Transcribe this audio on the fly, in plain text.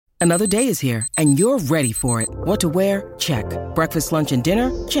Another day is here, and you're ready for it. What to wear? Check. Breakfast, lunch, and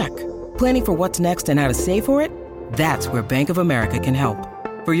dinner? Check. Planning for what's next and how to save for it? That's where Bank of America can help.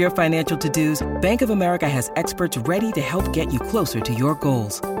 For your financial to-dos, Bank of America has experts ready to help get you closer to your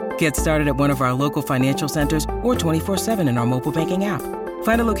goals. Get started at one of our local financial centers or 24/7 in our mobile banking app.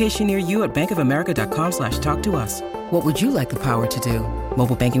 Find a location near you at bankofamerica.com/talktous. What would you like the power to do?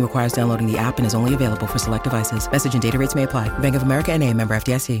 Mobile banking requires downloading the app and is only available for select devices. Message and data rates may apply. Bank of America N.A., member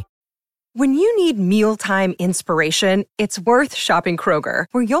FDIC. When you need mealtime inspiration, it's worth shopping Kroger,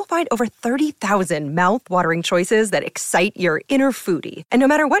 where you'll find over 30,000 mouth-watering choices that excite your inner foodie. And no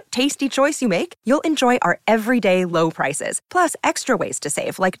matter what tasty choice you make, you'll enjoy our everyday low prices, plus extra ways to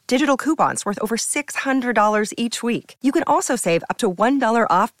save, like digital coupons worth over $600 each week. You can also save up to $1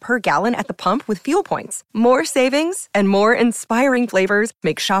 off per gallon at the pump with fuel points. More savings and more inspiring flavors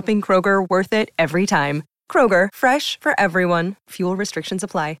make shopping Kroger worth it every time. Kroger, fresh for everyone. Fuel restrictions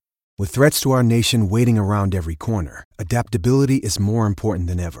apply. With threats to our nation waiting around every corner, adaptability is more important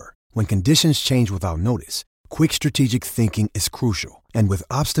than ever. When conditions change without notice, quick strategic thinking is crucial. And with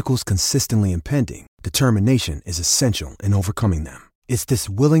obstacles consistently impending, determination is essential in overcoming them. It's this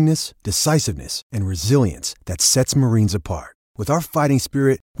willingness, decisiveness, and resilience that sets Marines apart. With our fighting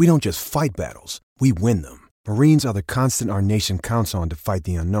spirit, we don't just fight battles, we win them. Marines are the constant our nation counts on to fight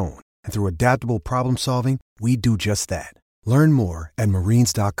the unknown. And through adaptable problem solving, we do just that. Learn more at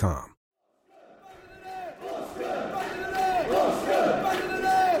marines.com.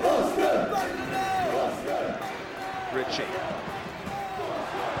 Ritchie.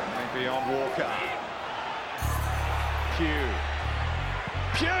 Maybe on Walker. Pugh.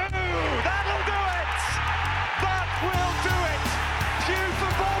 That'll do it! That will do it! Pugh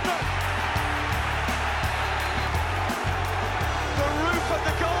for Bournemouth. The roof of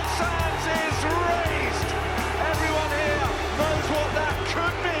the Gold Sands is raised. Everyone here knows what that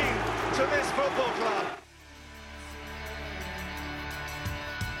could mean to this football club.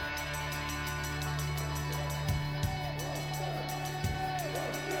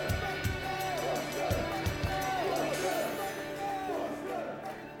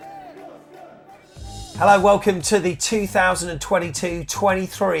 Hello, welcome to the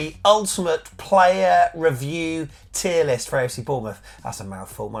 2022-23 Ultimate Player Review Tier List for AFC Bournemouth. That's a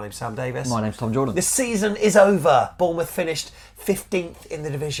mouthful. My name's Sam Davis. My name's Tom Jordan. The season is over. Bournemouth finished 15th in the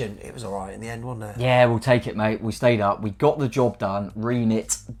division. It was all right in the end, wasn't it? Yeah, we'll take it, mate. We stayed up. We got the job done.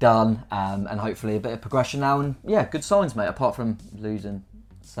 Remit done. And hopefully a bit of progression now. And yeah, good signs, mate. Apart from losing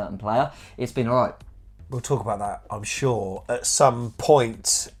a certain player, it's been all right. We'll talk about that, I'm sure, at some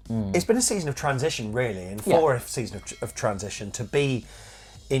point. It's been a season of transition, really, and for a season of transition, to be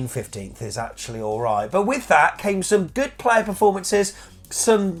in 15th is actually all right. But with that came some good player performances,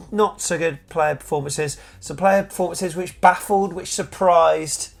 some not so good player performances, some player performances which baffled, which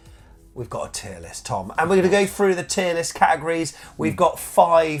surprised. We've got a tier list, Tom, and we're going to go through the tier list categories. We've got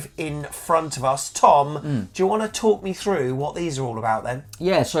 5 in front of us. Tom, do you want to talk me through what these are all about then?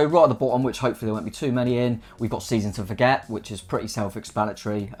 Yeah, so right at the bottom, which hopefully there won't be too many in, we've got Season to Forget, which is pretty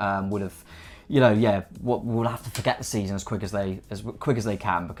self-explanatory. We'll have to forget the season as quick as they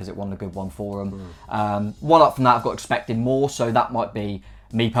can because it wasn't a good one for them. One up from that, I've got Expecting More, so that might be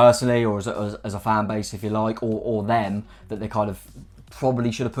me personally, or as a fan base, if you like, or them, that they kind of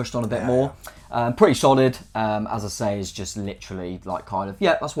probably should have pushed on a bit more. Pretty solid, as I say, is just literally like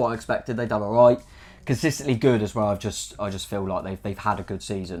that's what I expected. They've done all right, consistently good as well. I just feel like they've had a good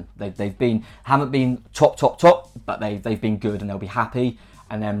season. Haven't been top, but they've been good and they'll be happy.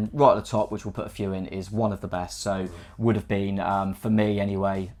 And then right at the top, which we'll put a few in, is one of the best. So would have been, for me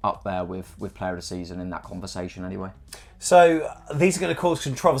anyway, up there with Player of the Season in that conversation anyway. So these are going to cause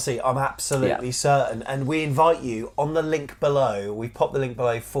controversy, I'm absolutely certain. And we invite you on the link below, we've popped the link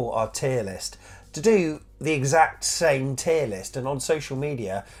below for our tier list, to do the exact same tier list. And on social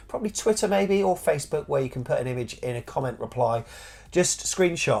media, probably Twitter maybe, or Facebook, where you can put an image in a comment reply, just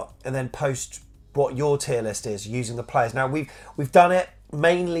screenshot and then post what your tier list is using the players. Now, we've done it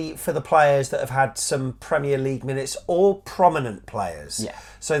mainly for the players that have had some Premier League minutes or prominent players. Yeah.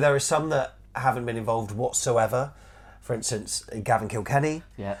 So there are some that haven't been involved whatsoever. For instance, Gavin Kilkenny.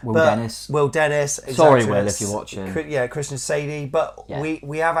 Yeah, Will Dennis. Exactly. Sorry, Will, if you're watching. Yeah, Christian Sadie. But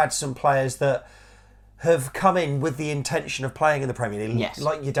we have had some players that have come in with the intention of playing in the Premier League,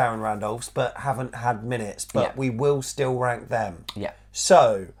 like your Darren Randolphs, but haven't had minutes. But we will still rank them. Yeah.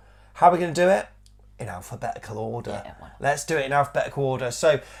 So, how are we going to do it? In alphabetical order. Yeah, let's do it in alphabetical order.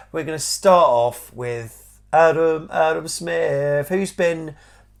 So, we're going to start off with Adam Smith, who's been,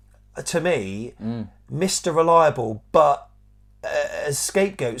 to me, Mr. Reliable, but as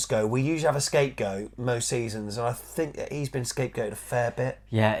scapegoats go, we usually have a scapegoat most seasons, and I think that he's been scapegoated a fair bit.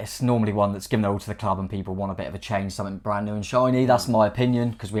 Yeah, it's normally one that's given their all to the club and people want a bit of a change, something brand new and shiny. That's my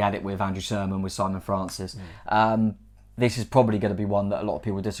opinion, because we had it with Andrew Sermon, with Simon Francis. This is probably going to be one that a lot of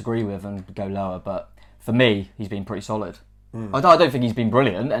people disagree with and go lower, but for me, he's been pretty solid. I don't think he's been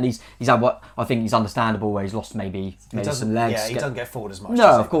brilliant, and he's had what I think he's understandable where he's lost maybe some legs. Yeah, he doesn't get forward as much.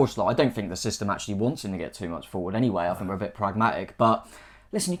 No, of course not. I don't think the system actually wants him to get too much forward anyway. I think we're a bit pragmatic. But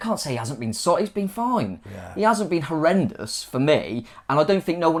listen, you can't say he hasn't been solid. He's been fine. Yeah. He hasn't been horrendous for me, and I don't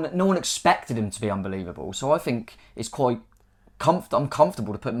think no one expected him to be unbelievable. So I think it's quite I'm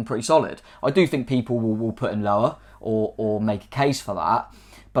comfortable to put him pretty solid. I do think people will put him lower or make a case for that.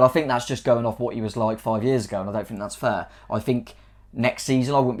 But I think that's just going off what he was like 5 years ago, and I don't think that's fair. I think next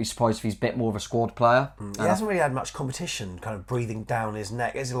season I wouldn't be surprised if he's a bit more of a squad player. He hasn't really had much competition kind of breathing down his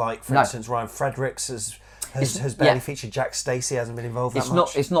neck. Is it like, for instance, Ryan Fredericks has barely featured. Jack Stacey hasn't been involved that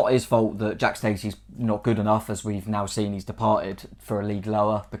much. It's not his fault that Jack Stacey's not good enough, as we've now seen he's departed for a league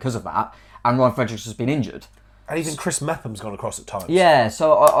lower because of that. And Ryan Fredericks has been injured. And even Chris Mepham's gone across at times. Yeah,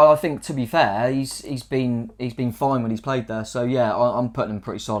 so I think, to be fair, he's been fine when he's played there. So yeah, I'm putting him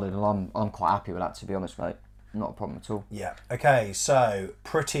pretty solid, and I'm quite happy with that, to be honest, mate. Not a problem at all. Yeah. Okay, so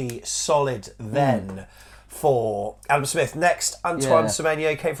pretty solid then for Adam Smith. Next, Antoine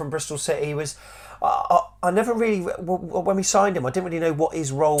Semenyo came from Bristol City. He was. I never really, when we signed him, I didn't really know what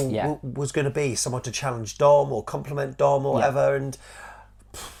his role was going to be. Someone to challenge Dom or complement Dom or whatever. And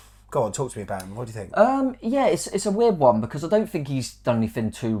go on, talk to me about him. What do you think? Yeah, it's a weird one, because I don't think he's done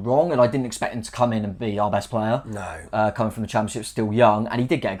anything too wrong, and I didn't expect him to come in and be our best player. No. Coming from the Championship, still young, and he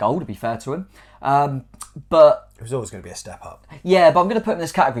did get a goal, to be fair to him. But it was always going to be a step up. Yeah, but I'm going to put him in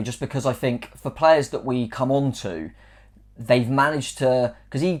this category just because I think for players that we come on to, they've managed to...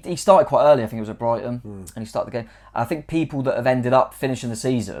 Because he started quite early, I think it was at Brighton, and he started the game. I think people that have ended up finishing the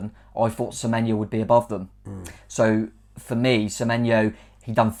season, I thought Semenyo would be above them. So for me, Semenyo...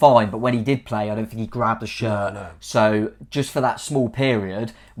 He done fine, but when he did play, I don't think he grabbed the shirt. No. So just for that small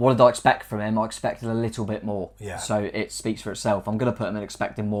period, what did I expect from him? I expected a little bit more. Yeah. So it speaks for itself. I'm going to put him in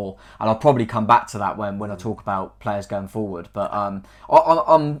expecting more, and I'll probably come back to that when I talk about players going forward. But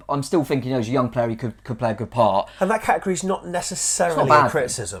I'm still thinking, as a young player, he could play a good part. And that category is not necessarily a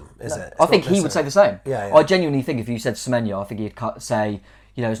criticism, is it? I think he would say the same. Yeah. I genuinely think if you said Semenyo, I think he'd say,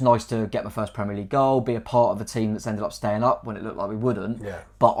 it's nice to get my first Premier League goal, be a part of a team that's ended up staying up when it looked like we wouldn't. Yeah.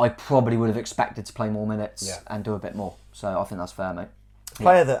 But I probably would have expected to play more minutes and do a bit more. So I think that's fair, mate.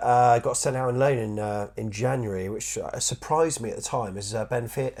 Player that got sent out on loan in January, which surprised me at the time, is Ben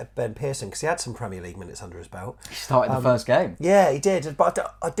Pearson, because he had some Premier League minutes under his belt. He started the first game. Yeah, he did, but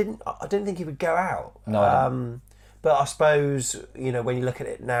I didn't think he would go out. No, I didn't. But I suppose when you look at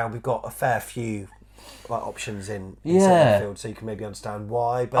it now, we've got a fair few options in centre field, so you can maybe understand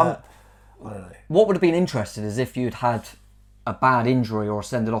why. But I don't know. What would have been interesting is if you'd had a bad injury or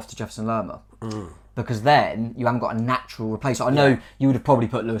sended off to Jefferson Lerma, because then you haven't got a natural replacement. I know you would have probably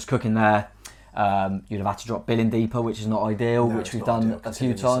put Lewis Cook in there. You'd have had to drop Bill in deeper, which is not ideal, which we've done a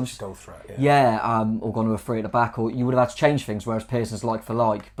few times. Goal threat, or gone to a free at the back, or you would have had to change things, whereas Pearson's like for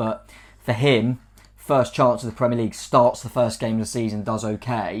like. But for him, first chance of the Premier League, starts the first game of the season, does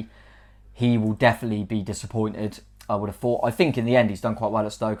okay. He will definitely be disappointed, I would have thought. I think in the end he's done quite well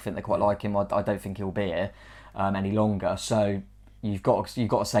at Stoke. I think they quite like him. I don't think he'll be here any longer. So you've got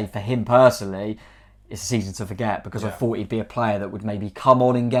to say, for him personally, it's a season to forget, because I thought he'd be a player that would maybe come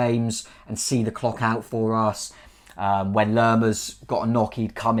on in games and see the clock out for us. When Lerma's got a knock,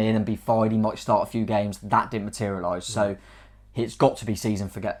 he'd come in and be fine. He might start a few games. That didn't materialise. So it's got to be season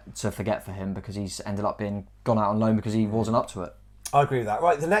to forget for him, because he's ended up being gone out on loan because he wasn't up to it. I agree with that.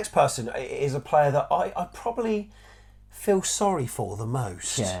 Right, the next person is a player that I probably feel sorry for the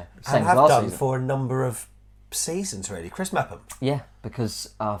most. Yeah, and have done for a number of seasons, really. Chris Mepham. Yeah,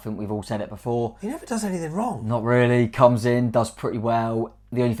 because I think we've all said it before. He never does anything wrong. Not really. Comes in, does pretty well.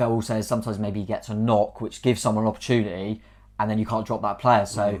 The only thing I will say is sometimes maybe he gets a knock, which gives someone an opportunity, and then you can't drop that player.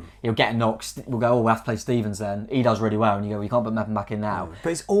 So he'll get a knock, we'll go, we'll have to play Stevens then. He does really well, and you go, you can't put Mepham back in now. But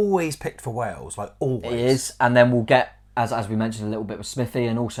he's always picked for Wales, always. It is, and then we'll get, as we mentioned, a little bit with Smithy,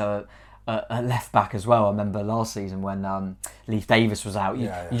 and also a left back as well. I remember last season when Leif Davis was out. You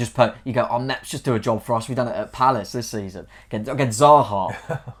go, Meps, just do a job for us. We've done it at Palace this season against Zaha.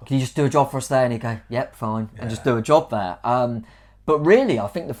 Can you just do a job for us there? And you go, yep, fine, and just do a job there. But really, I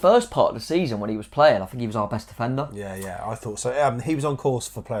think the first part of the season when he was playing, I think he was our best defender. Yeah, I thought so. He was on course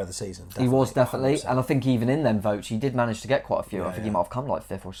for Player of the Season. He was definitely, 100%. and I think even in them votes, he did manage to get quite a few. Yeah, I think he might have come like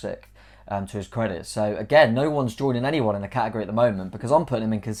 5th or 6th. To his credit. So again, no one's joining anyone in the category at the moment because I'm putting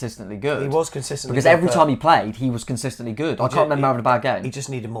him in consistently good. He was consistently because good, every but time he played, he was consistently good. I can't remember having a bad game. He just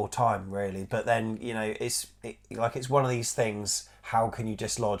needed more time, really. But then, it's one of these things. How can you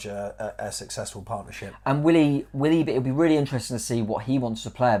dislodge a successful partnership? And will he? It'll be really interesting to see what he wants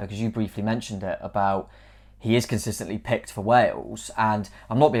to play because you briefly mentioned it about he is consistently picked for Wales. And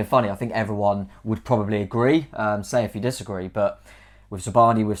I'm not being funny. I think everyone would probably agree. Say if you disagree, but. With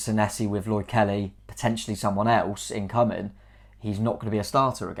Zabani, with Senesi, with Lloyd Kelly, potentially someone else incoming, he's not going to be a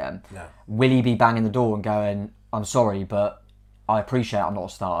starter again. No. Will he be banging the door and going, I'm sorry, but I appreciate I'm not a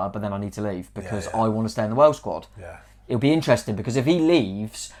starter, but then I need to leave because I want to stay in the Wales squad? Yeah. It'll be interesting because if he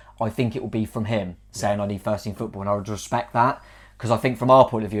leaves, I think it will be from him saying I need first team football, and I would respect that because I think from our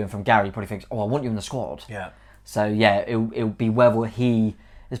point of view and from Gary, he probably thinks, I want you in the squad. Yeah. So yeah, it'll be whether he...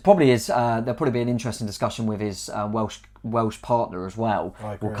 there'll probably be an interesting discussion with his Welsh partner as well.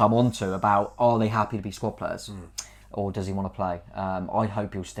 We'll come on to about are they happy to be squad players or does he want to play? I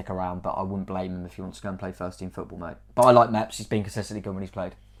hope he'll stick around, but I wouldn't blame him if he wants to go and play first team football, mate. But I like Meps. He's been consistently good when he's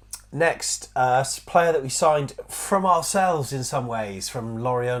played. Next, player that we signed from ourselves in some ways, from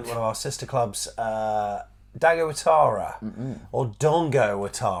Lorient, one of our sister clubs, Dango Ouattara, or Dongo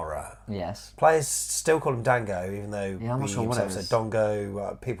Ouattara. Yes. Players still call him Dango, even though I'm not sure what it said is.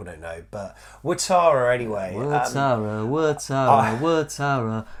 Dongo. People don't know, but Ouattara anyway. Ouattara,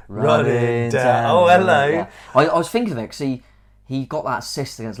 running down. Oh, hello. Yeah. I was thinking of it because he got that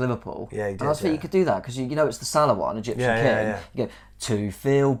assist against Liverpool. Yeah, he did. And I was thinking you could do that because you know it's the Salah one, Egyptian king. Yeah. You go to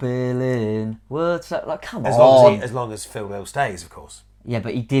Phil Billing, Ouattara. Like come on. As long as Phil Bill stays, of course. Yeah,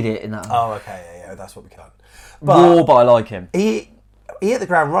 but he did it in that. Oh, okay, yeah, that's what we can. But I like him. He hit the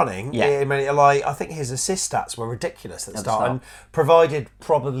ground running. Yeah. I think his assist stats were ridiculous at the start and provided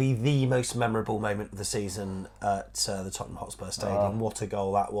probably the most memorable moment of the season at the Tottenham Hotspur Stadium. What a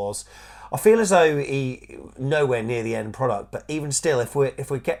goal that was. I feel as though he nowhere near the end product, but even still, if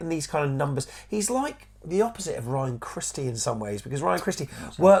we're getting these kind of numbers, he's like the opposite of Ryan Christie in some ways, because Ryan Christie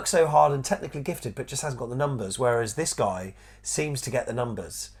works so hard and technically gifted, but just hasn't got the numbers, whereas this guy seems to get the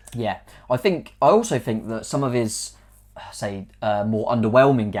numbers. Yeah, I also think that some of his, say, more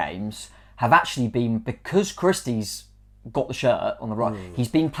underwhelming games have actually been because Christie's got the shirt on the right. He's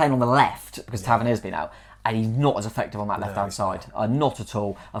been playing on the left because Tavernier's been out, and he's not as effective on that left-hand side. Not at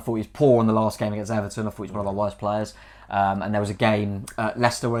all. I thought he was poor in the last game against Everton. I thought he was one of our worst players. And there was a game at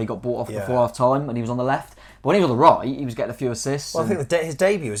Leicester where he got bought off before half-time and he was on the left. But when he was on the right, he was getting a few assists. Well, I think his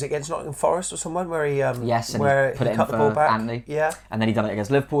debut was against Nottingham Forest or someone where he yes, and where he put it cut in the ball for back. Anthony. Yeah. And then he done it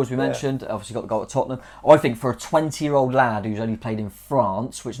against Liverpool, as we mentioned. Obviously got the goal at Tottenham. I think for a 20-year-old lad who's only played in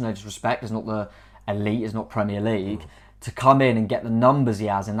France, which no disrespect, is not the elite, is not Premier League, to come in and get the numbers he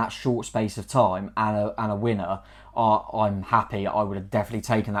has in that short space of time and a winner, I'm happy. I would have definitely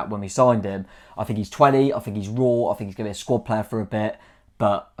taken that when we signed him. I think he's 20. I think he's raw. I think he's going to be a squad player for a bit.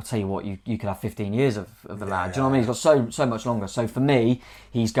 But I'll tell you what, you could have 15 years of the lad. Do you know what I mean? He's got so much longer. So for me,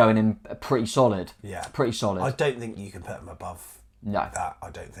 he's going in pretty solid. Yeah. Pretty solid. I don't think you can put him above that. I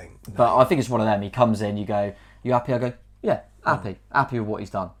don't think. No. But I think it's one of them. He comes in, you go, you happy? I go, yeah, happy. Happy with what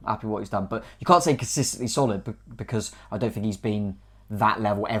he's done. Happy with what he's done. But you can't say consistently solid because I don't think he's been that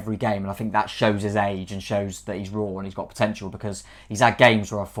level every game. And I think that shows his age and shows that he's raw and he's got potential because he's had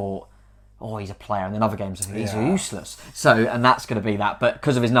games where I thought, oh, he's a player, and then other games I think he's useless. So, and that's going to be that. But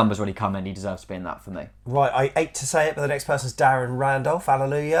because of his numbers when he come in, he deserves to be in that for me. Right, I hate to say it, but the next person's Darren Randolph.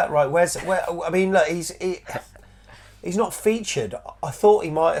 Hallelujah. Right, where? I mean, look, he's not featured. I thought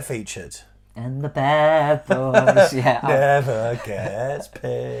he might have featured. And the bad boys, never gets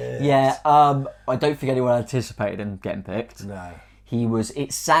picked. Yeah, I don't think anyone anticipated him getting picked. No.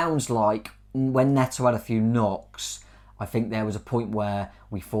 It sounds like when Neto had a few knocks, I think there was a point where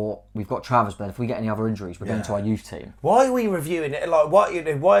we thought we've got Travers, but if we get any other injuries, we're going to our youth team. Why are we reviewing it? Like,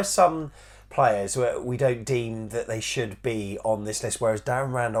 why are some players where we don't deem that they should be on this list, whereas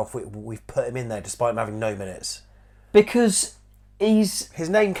Darren Randolph, we've put him in there despite him having no minutes? Because his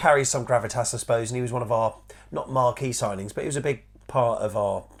name carries some gravitas, I suppose, and he was one of our not marquee signings, but he was a big part of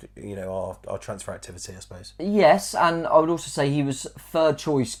our transfer activity, I suppose. Yes, and I would also say he was third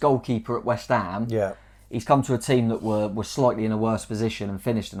choice goalkeeper at West Ham. Yeah. He's come to a team that were slightly in a worse position and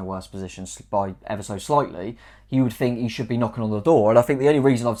finished in a worse position by ever so slightly. You would think he should be knocking on the door. And I think the only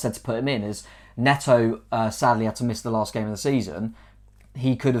reason I've said to put him in is Neto sadly had to miss the last game of the season.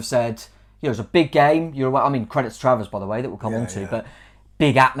 He could have said, it was a big game. I mean, credit to Travers, by the way, that we'll come on to. But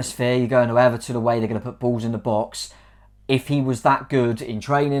big atmosphere. You're going to Everton away. They're going to put balls in the box. if he was that good in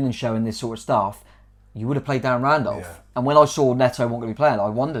training and showing this sort of stuff, you would have played Darren Randolph. Yeah. And when I saw Neto wasn't going to be playing, I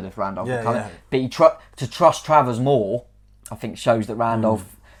wondered if Randolph would come in. But to trust Travers more, I think shows that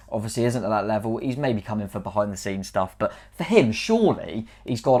Randolph obviously isn't at that level. He's maybe coming for behind the scenes stuff, but for him, surely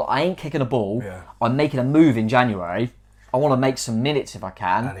he's gone, I ain't kicking a ball. Yeah. I'm making a move in January. I want to make some minutes if I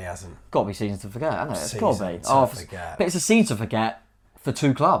can. And he hasn't. Got to be season to forget, hasn't it? It's got to be. Forget. But it's a season to forget for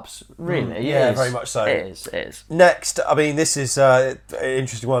two clubs, really. Yeah, very much so. It is. Next, I mean, this is an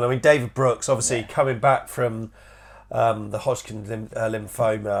interesting one. I mean, David Brooks, obviously coming back from the Hodgkin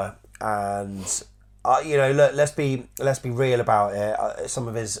lymphoma, and look, let's be real about it. Some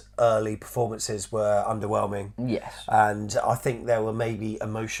of his early performances were underwhelming. Yes. And I think there were maybe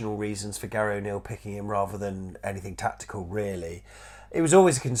emotional reasons for Gary O'Neill picking him rather than anything tactical, really. It was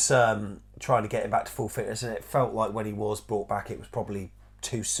always a concern trying to get him back to full fitness, and it felt like when he was brought back, it was probably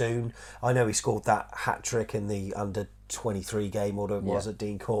too soon. I know he scored that hat-trick in the under-23 game, or it was at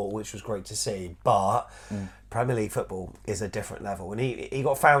Dean Court, which was great to see, but Premier League football is a different level, and he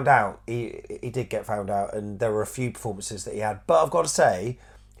got found out. He did get found out, and there were a few performances that he had, but I've got to say,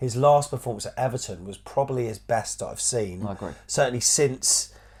 his last performance at Everton was probably his best that I've seen. I agree. Certainly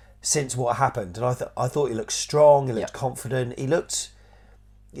since what happened, and I thought he looked strong, he looked confident, he looked...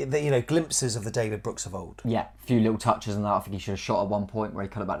 glimpses of the David Brooks of old. Yeah, a few little touches and that. I think he should have shot at one point where he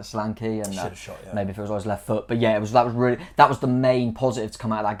cut it back to Solanke, and should have shot, maybe if it was on his left foot. But yeah, that was the main positive to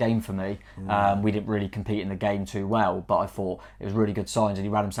come out of that game for me. We didn't really compete in the game too well, but I thought it was really good signs, and he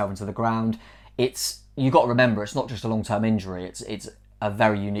ran himself into the ground. You got to remember, it's not just a long-term injury. It's a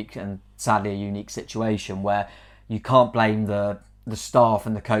very unique and sadly a unique situation where you can't blame the staff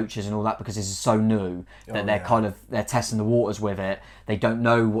and the coaches and all that, because this is so new that they're testing the waters with it. They don't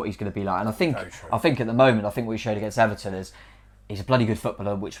know what he's going to be like, and I think at the moment, what he showed against Everton is he's a bloody good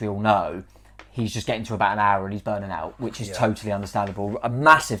footballer, which we all know. He's just getting to about an hour and he's burning out, which is totally understandable.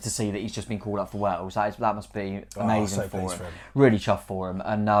 Massive to see that he's just been called up for Wales. That must be amazing for him. Really chuffed for him.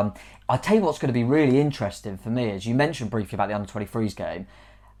 And I tell you what's going to be really interesting for me is, you mentioned briefly about the under-23s game.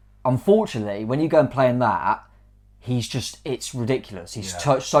 Unfortunately, when you go and play in that, it's ridiculous. He's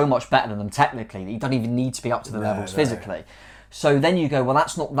so much better than them technically that he doesn't even need to be up to the levels physically. So then you go, well,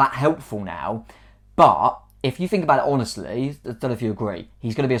 that's not that helpful now. But if you think about it honestly, I don't know if you agree,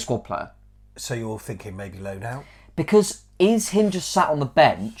 he's going to be a squad player. So you're thinking maybe loan out? Because is him just sat on the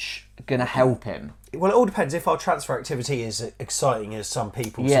bench going to help him? Well, it all depends. If our transfer activity is exciting as some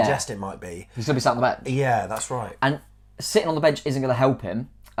people suggest it might be, he's going to be sat on the bench. Yeah, that's right. And sitting on the bench isn't going to help him.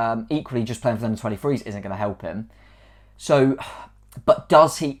 Equally, just playing for the under-23s isn't going to help him. So, but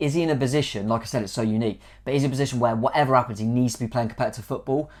is he in a position, like I said, it's so unique, but is he in a position where whatever happens, he needs to be playing competitive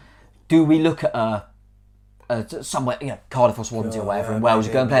football? Do we look at somewhere, Cardiff or Swansea or whatever in Wales,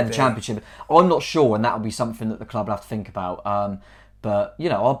 you go and play in the Championship? I'm not sure, and that would be something that the club would have to think about. But,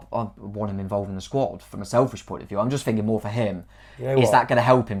 I want him involved in the squad from a selfish point of view. I'm just thinking more for him. Is that going to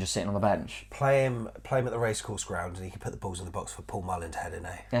help him just sitting on the bench? Play him at the racecourse ground, and he can put the balls in the box for Paul Mullin to head in,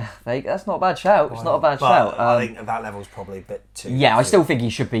 Yeah, that's not a bad shout. It's not a bad shout. I think at that level's probably a bit too... Yeah, I still think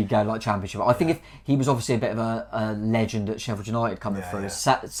he should be going like Championship. I think if he was obviously a bit of a legend at Sheffield United coming through. Yeah.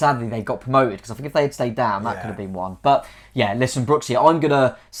 Sadly, they got promoted, because I think if they had stayed down, that could have been one. But yeah, listen, Brooksy, I'm going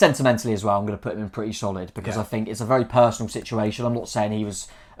to, sentimentally as well, I'm going to put him in pretty solid, because I think it's a very personal situation. I'm not saying he was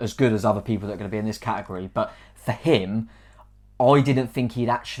as good as other people that are going to be in this category, but for him, I didn't think he'd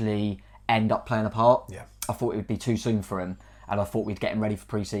actually end up playing a part. Yeah. I thought it would be too soon for him, and I thought we'd get him ready for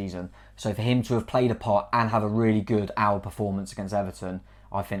pre-season. So for him to have played a part and have a really good hour performance against Everton,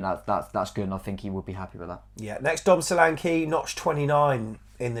 I think that's good, and I think he would be happy with that. Yeah. Next, Dom Solanke notched 29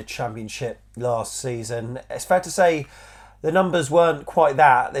 in the Championship last season. It's fair to say the numbers weren't quite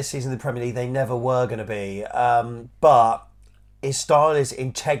that this season in the Premier League. They never were going to be. But his style is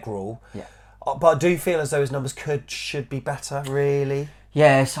integral. Yeah. But I do feel as though his numbers should be better, really.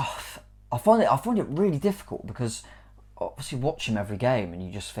 Yes, I find it really difficult, because obviously watch him every game and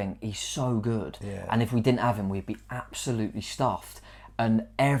you just think he's so good. Yeah. And if we didn't have him, we'd be absolutely stuffed. And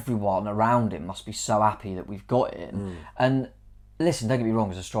everyone around him must be so happy that we've got him. And listen, don't get me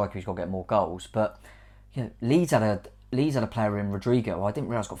wrong, as a striker, he's got to get more goals. But Leeds had a player in Rodrigo. I didn't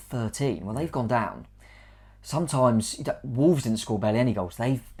realise got 13. Well, they've gone down. Sometimes Wolves didn't score barely any goals.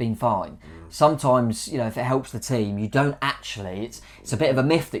 They've been fine. Sometimes, if it helps the team, you don't actually. It's a bit of a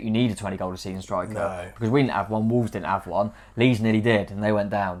myth that you need a 20-goal a season striker. No. Because we didn't have one, Wolves didn't have one. Leeds nearly did, and they went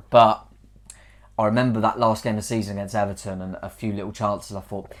down. But I remember that last game of the season against Everton and a few little chances. I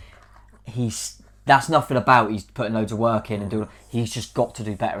thought, That's nothing about he's putting loads of work in and doing. He's just got to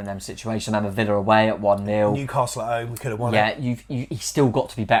do better in them situations. I remember Villa away at 1-0. Newcastle at home, we could have won Yeah, it. he's still got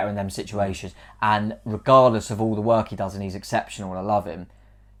to be better in them situations. And regardless of all the work he does, and he's exceptional, and I love him,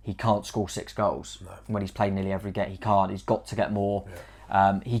 he can't score 6 goals when he's played nearly every game. He can't. He's got to get more.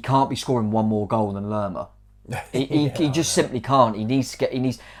 Yeah. He can't be scoring one more goal than Lerma. He just simply can't. He needs to get.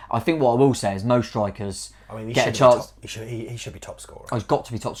 I think what I will say is most strikers get a chance. He should be top scorer. He's got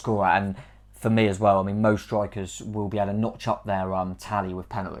to be top scorer, and for me as well. I mean, most strikers will be able to notch up their tally with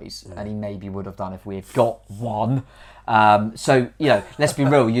penalties, and he maybe would have done if we had got one. So let's be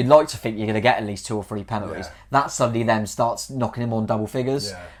real. You'd like to think you're going to get at least 2 or 3 penalties. Yeah. That suddenly then starts knocking him on double figures.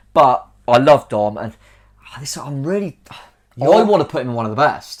 Yeah. But I love Dom, and I'm really. I want to put him in one of the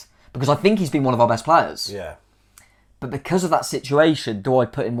best because I think he's been one of our best players. Yeah. But because of that situation, do I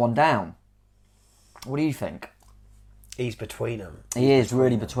put him one down? What do you think? He's between them. He is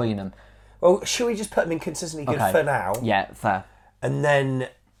really between them. Well, should we just put him in consistently good for now? Yeah, fair. And then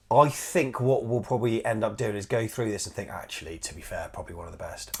I think what we'll probably end up doing is go through this and think, actually, to be fair, probably one of the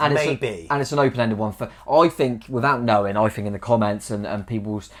best. And maybe. It's an open-ended one. I think, without knowing, in the comments and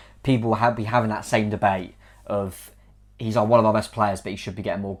people be having that same debate of he's one of our best players, but he should be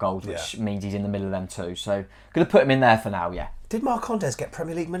getting more goals, which means he's in the middle of them too. So, going to put him in there for now, yeah. Did Marcondes get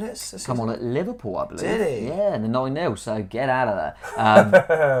Premier League minutes this Come season? on at Liverpool, I believe. Did he? Yeah, in the 9-0, so get out of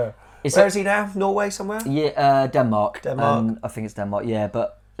there. Where is he now? Norway somewhere? Yeah, Denmark. Denmark. I think it's Denmark, yeah.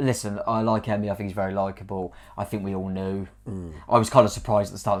 But listen, I like Emmy. I think he's very likeable. I think we all knew. I was kind of surprised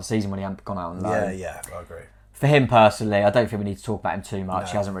at the start of the season when he hadn't gone out on loan. Yeah, I agree. For him personally, I don't think we need to talk about him too much.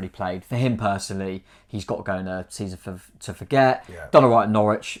 No. He hasn't really played. For him personally, he's got to go in a season to forget. Yeah. Done all right at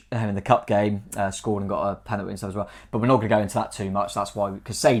Norwich in the cup game, scored and got a penalty and stuff as well. But we're not going to go into that too much. That's why,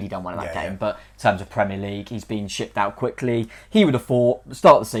 because Sadie done one in that game. Yeah. But in terms of Premier League, he's been shipped out quickly. He would have thought, the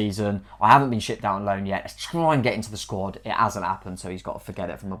start of the season, I haven't been shipped out on loan yet. Let's try and get into the squad. It hasn't happened, so he's got to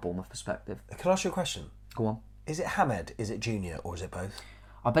forget it from a Bournemouth perspective. Can I ask you a question? Go on. Is it Hamed? Is it Junior? Or is it both?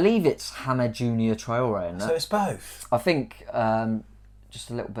 I believe it's Hamed Junior Traore, isn't it? So it's both. I think just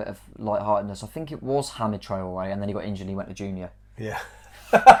a little bit of lightheartedness. I think it was Hamed Traore, and then he got injured and he went to Junior. Yeah.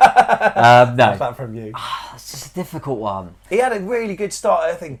 No. How's that from you? It's just a difficult one. He had a really good start.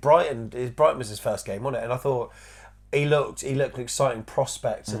 I think Brighton was his first game, wasn't it? And I thought he looked an exciting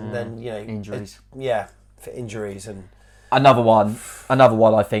prospect, and then injuries. For injuries and another one.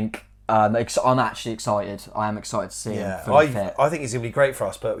 I think. I'm actually excited. I am excited to see him fully fit. I think he's going to be great for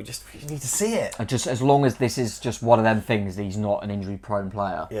us, but we just need to see it. Just as long as this is just one of them things, he's not an injury-prone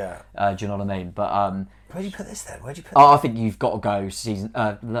player. Yeah. Do you know what I mean? But where do you put this then? I think you've got to go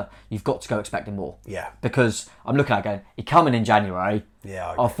you've got to go expecting more. Yeah. Because I'm looking at it going, he coming in January.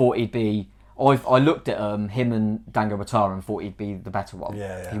 Yeah. I thought he'd be. I looked at him and Dango Batara and thought he'd be the better one.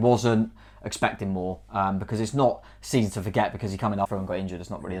 Yeah. He wasn't expecting more because it's not season to forget because he came in after and got injured.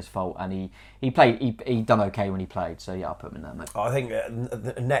 It's not really his fault, and he played. He done okay when he played. So yeah, I'll put him in there, mate. I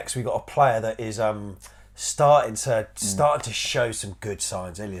think next we got a player that is starting to show some good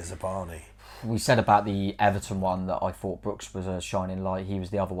signs. Ilya Zabani. We said about the Everton one that I thought Brooks was a shining light. He was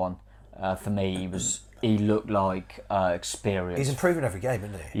the other one. For me, he looked like experienced. He's improving every game,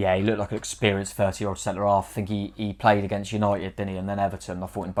 isn't he? Yeah, he looked like an experienced 30-year-old centre-half. I think he played against United, didn't he? And then Everton. I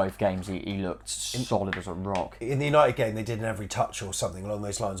thought in both games he looked solid as a rock. In the United game, they did an every touch or something along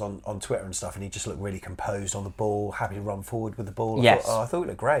those lines on Twitter and stuff, and he just looked really composed on the ball, happy to run forward with the ball. Yes. I thought it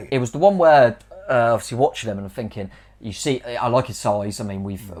looked great. It was the one where, obviously watching him and I'm thinking, you see, I like his size. I mean,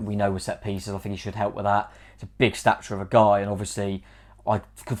 we know with set pieces, I think he should help with that. It's a big stature of a guy, and obviously I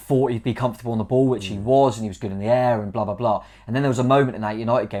thought he'd be comfortable on the ball, which he was, and he was good in the air and blah, blah, blah. And then there was a moment in that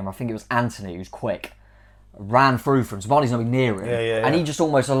United game where I think it was Anthony, who's quick, ran through for him. Zabani's not near him. And he just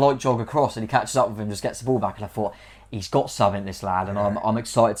almost a light jog across and he catches up with him, just gets the ball back. And I thought, he's got something, this lad, and I'm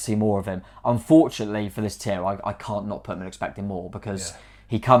excited to see more of him. Unfortunately for this tier, I can't not put him in expecting more because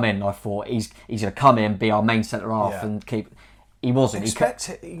he come in and I thought he's going to come in, be our main centre-half and keep... He wasn't.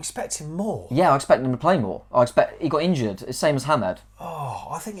 You expect him more? Yeah, I expect him to play more. He got injured. It's same as Hamed. Oh,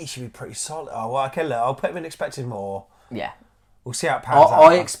 I think he should be pretty solid. Oh, well, okay, look, I'll put him in expecting more. Yeah. We'll see how it pans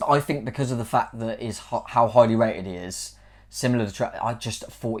out. I think because of the fact that how highly rated he is, similar to I just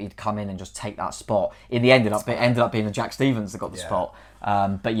thought he'd come in and just take that spot. In the end, it ended up being a Jack Stevens that got the spot.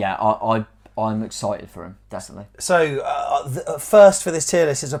 But yeah, I'm excited for him, definitely. So, first for this tier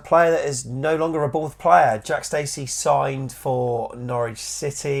list is a player that is no longer a Bournemouth player. Jack Stacey signed for Norwich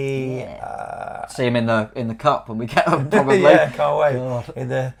City. Yeah. See him in the cup when we get him, probably. Yeah, can't wait.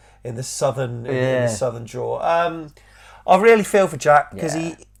 God. In the southern draw. I really feel for Jack because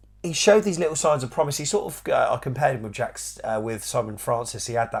he showed these little signs of promise. He sort of, I compared him with Simon Francis.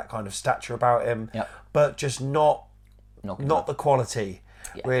 He had that kind of stature about him, but just not the quality,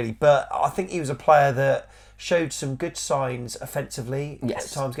 really. But I think he was a player that showed some good signs offensively, at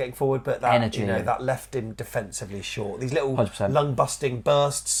times getting forward, but that energy, that left him defensively short. These little 100%. Lung-busting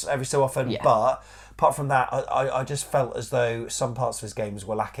bursts every so often, but apart from that, I just felt as though some parts of his games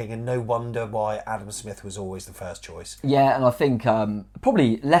were lacking, and no wonder why Adam Smith was always the first choice. Yeah, and I think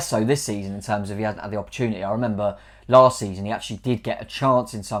probably less so this season in terms of he hasn't had the opportunity. I remember last season he actually did get a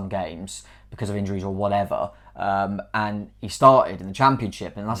chance in some games because of injuries or whatever, and he started in the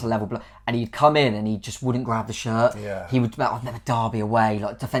Championship, and that's a level. And he'd come in and he just wouldn't grab the shirt. Yeah. He would never Derby away,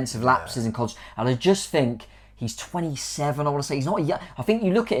 like defensive lapses in college. And I just think he's 27. I want to say he's not young. I think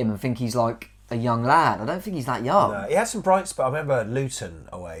you look at him and think he's like a young lad. I don't think he's that young. No, he had some bright spots. I remember Luton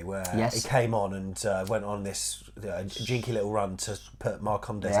away where he came on and went on this jinky little run to put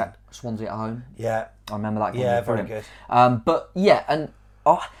Marcondes in. Swansea at home. Yeah. I remember that game. Yeah, very good. But yeah, and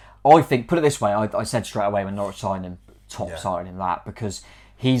I think, put it this way, I said straight away when Norwich signed him, signing him that, because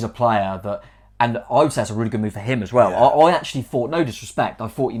he's a player that, and I would say it's a really good move for him as well. Yeah. I actually thought, no disrespect, I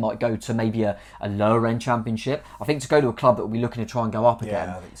thought he might go to maybe a lower end Championship. I think to go to a club that will be looking to try and go up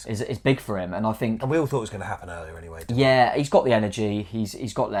again is big for him. And I think, and we all thought it was going to happen earlier anyway. He's got the energy,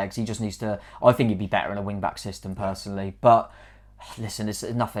 he's got legs, he just needs to, I think he'd be better in a wing back system personally. But listen, it's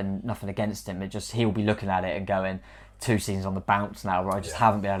nothing against him. He'll be looking at it and going, 2 seasons on the bounce now where I just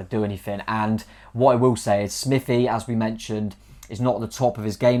haven't been able to do anything. And what I will say is Smithy, as we mentioned, is not at the top of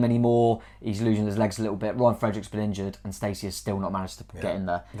his game anymore. He's losing his legs a little bit. Ryan Frederick's been injured, and Stacey has still not managed to get in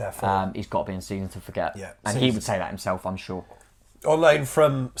there. Therefore, he's got to be in season to forget. Yeah, and he would say that himself, I'm sure. On loan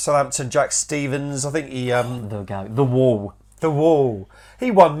from Southampton, Jack Stevens. I think he the wall.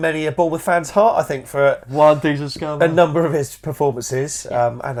 He won many a Bournemouth fan's heart, I think, for one decent scum. A number of his performances.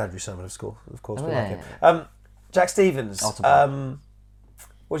 And Andrew Sherman, of course, we like him. Jack Stevens. What do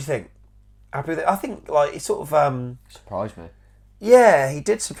you think? Happy with it? I think he sort of surprised me. Yeah, he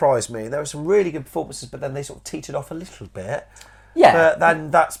did surprise me. There were some really good performances, but then they sort of teetered off a little bit. Yeah. But then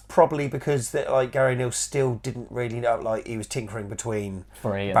that's probably because Gary Neal still didn't really know. He was tinkering between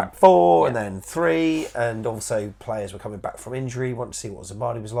back four and then 3, and also players were coming back from injury. Wanted to see what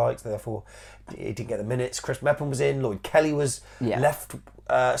Zamani was like. Therefore, he didn't get the minutes. Chris Mepham was in. Lloyd Kelly was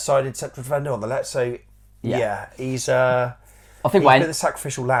left-sided central defender on the left. So he's. I think he's been the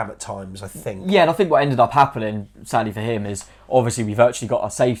sacrificial lamb at times, I think. Yeah, and I think what ended up happening, sadly for him, is obviously we virtually got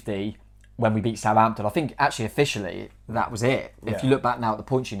our safety when we beat Southampton. I think actually officially that was it. If you look back now at the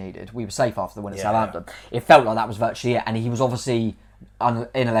points you needed, we were safe after the win at Southampton. It felt like that was virtually it, and he was obviously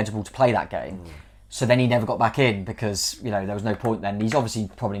ineligible to play that game. So then he never got back in because there was no point then. He's obviously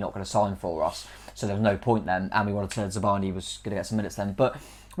probably not going to sign for us, so there was no point then. And we wanted to Zabani was going to get some minutes then, but.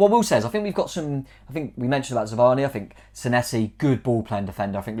 What Will says, I think we've got some. I think we mentioned about Zavani. I think Senesi, good ball playing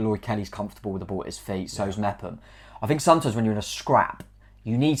defender. I think Lloyd Kelly's comfortable with the ball at his feet. So is Mepham. I think sometimes when you're in a scrap,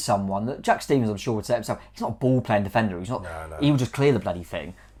 you need someone that Jack Stevens, I'm sure, would say himself. He's not a ball playing defender. He's not. No. He will just clear the bloody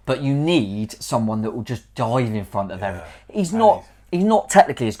thing. But you need someone that will just dive in front of everything. He's not. He's not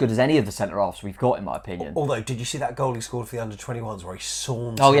technically as good as any of the centre-halves we've got, in my opinion. Although, did you see that goal he scored for the under-21s where he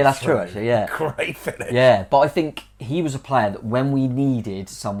sauntered? Oh, yeah, that's true, actually, yeah. Great finish. Yeah, but I think he was a player that when we needed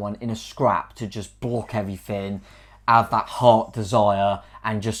someone in a scrap to just block everything, have that heart desire,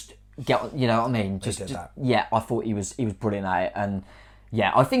 and just get, you know what I mean? I thought he was brilliant at it. And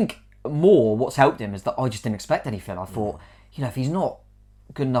yeah, I think more what's helped him is that I just didn't expect anything. I thought, if he's not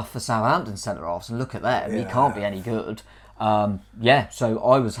good enough for Southampton centre-halves, and look at them, he can't be any good. So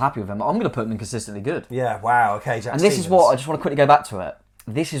I was happy with him. I'm going to put him in consistently good. Yeah, wow, okay. Jack and this is what, I just want to quickly go back to it.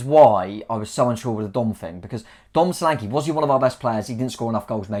 This is why I was so unsure with the Dom thing, because Dom Solanke, was he one of our best players? He didn't score enough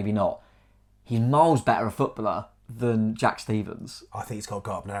goals, maybe not. He's miles better a footballer than Jack Stevens. I think he's got to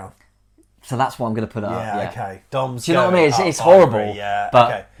go up now. So that's why I'm going to put it up. Yeah, okay. Dom's Do you know what I mean? It's horrible.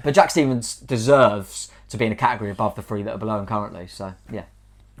 But Jack Stevens deserves to be in a category above the 3 that are below him currently. So, yeah.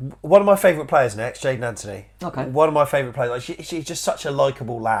 One of my favourite players next, Jayden Anthony. Okay. One of my favourite players. She's just such a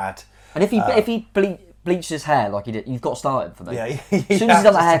likeable lad. And if he bleached his hair like he did, you've got to start him for me. Yeah, as soon as he's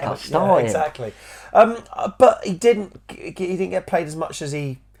done that haircut, start him. Exactly. But he didn't get played as much as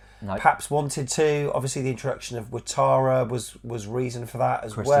he perhaps wanted to. Obviously, the introduction of Ouattara was reason for that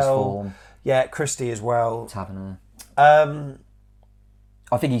as Christie's form. Yeah, Christie as well. Taverner.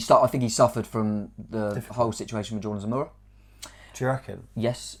 I think he suffered from the whole situation with Jordan Zamora. Do you reckon?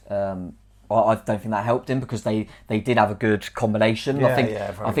 Yes. I don't think that helped him because they did have a good combination. Yeah,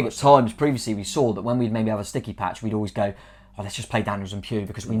 I think at times previously we saw that when we'd maybe have a sticky patch, we'd always go, let's just play Daniels and Pugh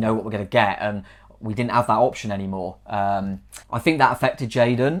because we know what we're going to get. And we didn't have that option anymore. I think that affected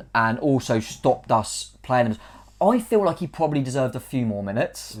Jayden and also stopped us playing him. I feel like he probably deserved a few more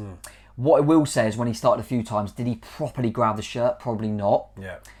minutes. What I will say is when he started a few times, did he properly grab the shirt? Probably not.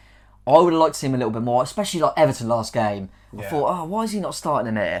 Yeah. I would have liked to see him a little bit more, especially like Everton last game. I thought, why is he not starting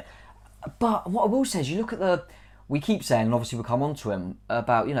him here? But what I will say is you look at we keep saying, and obviously we'll come on to him,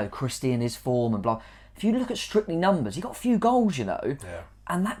 about, Christie and his form and blah. If you look at strictly numbers, he got a few goals, Yeah.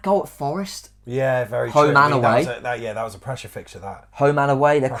 And that goal at Forest. Yeah, very home true. and away. That was a pressure fixture, that. Home and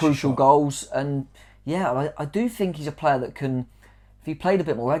away, they're Pressure crucial shot. goals. And I do think he's a player that can, if he played a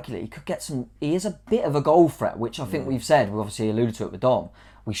bit more regularly, he could get some. He is a bit of a goal threat, which I think we've obviously alluded to it with Dom.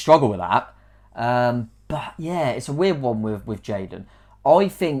 We struggle with that. But yeah, it's a weird one with Jayden. I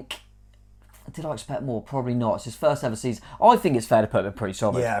think. Did I expect more? Probably not. It's his first ever season. I think it's fair to put him pretty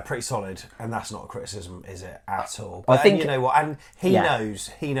solid. Yeah, pretty solid, and that's not a criticism, is it, at all? I think you know what, and he knows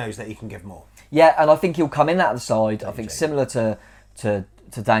that he can give more. Yeah, and I think he'll come in out of the side. I think similar to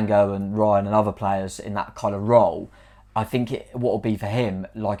Dango and Ryan and other players in that kind of role. I think what will be for him,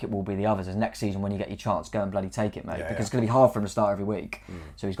 like it will be the others, is next season when you get your chance, go and bloody take it, mate. Because it's going to be hard for him to start every week,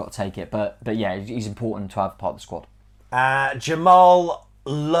 so he's got to take it. But yeah, he's important to have part of the squad. Jamal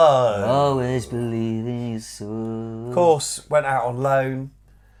Lowe. Always believing so. Of course, went out on loan.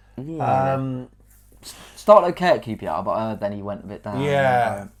 Yeah. Started okay at QPR, but then he went a bit down.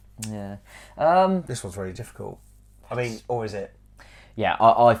 Yeah. This one's really difficult. I mean, or is it? Yeah,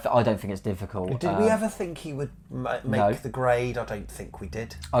 I don't think it's difficult. Did we ever think he would make the grade? I don't think we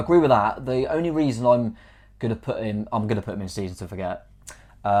did. I agree with that. The only reason I'm going to put him in season to forget.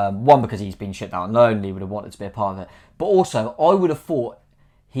 One, because he's been shit down on loan and he would have wanted to be a part of it. But also, I would have thought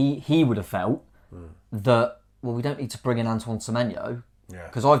he would have felt that, well, we don't need to bring in Antoine Semenyo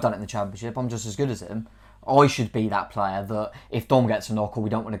because I've done it in the Championship. I'm just as good as him. I should be that player that if Dom gets a knock or we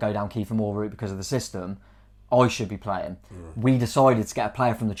don't want to go down Kiefer Moore route because of the system, I should be playing. We decided to get a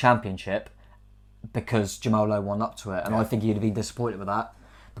player from the Championship because Jamal Lowe won up to it, and I think he'd have been disappointed with that.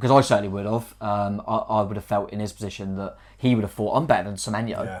 Because I certainly would have. I would have felt in his position that he would have thought, I'm better than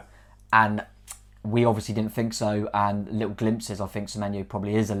Semenyo. And we obviously didn't think so. And little glimpses, I think Semenyo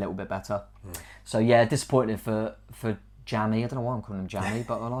probably is a little bit better. So yeah, disappointed for Jamie. I don't know why I'm calling him Jamie,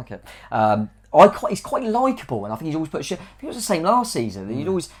 but I like it. He's quite likeable, and I think he's always put shit. I think it was the same last season. You'd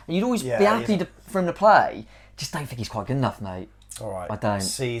always be happy for him to play. Just don't think he's quite good enough, mate. All right. I don't.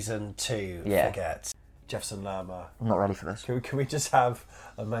 Season 2, forget. Jefferson Lerma. I'm not ready for this. Can we just have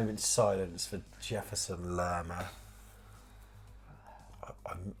a moment's silence for Jefferson Lerma?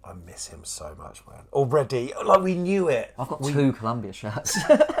 I miss him so much, man. Already, like we knew it. I've got 2 Columbia shirts.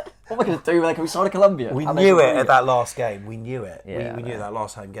 What am I going to do? Can we sign a Columbia? We knew it at that last game. We knew it. Yeah, we knew that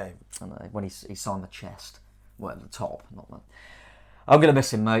last home game. I know, when he signed the chest. Well, at the top, not that. I'm going to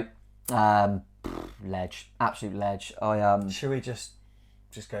miss him, mate. Ledge. Absolute ledge. Should we just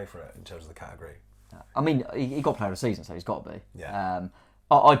go for it in terms of the category? I mean, he got player of the season, so he's got to be. Yeah.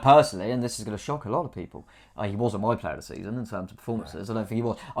 I personally, and this is going to shock a lot of people, he wasn't my player of the season in terms of performances. I don't think he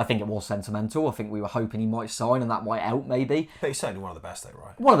was. I think it was sentimental. I think we were hoping he might sign and that might help maybe. But he's certainly one of the best though,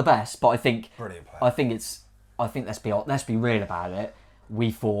 right? One of the best, but I think... Brilliant player. I think let's be real about it.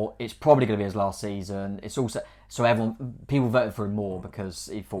 We thought it's probably going to be his last season. It's also... So people voted for him more because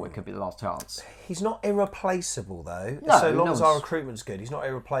he thought it could be the last chance. He's not irreplaceable though. No, so long as our recruitment's good, he's not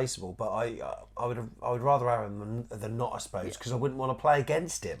irreplaceable. But I would rather have him than not, I suppose, because I wouldn't want to play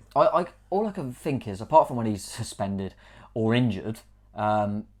against him. All I can think is, apart from when he's suspended or injured,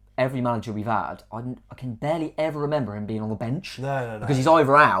 every manager we've had, I can barely ever remember him being on the bench. No. Because he's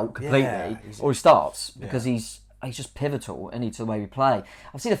either out completely or he starts because he's just pivotal to the way we play.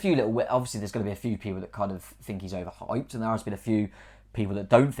 I've seen a few obviously there's going to be a few people that kind of think he's overhyped, and there has been a few people that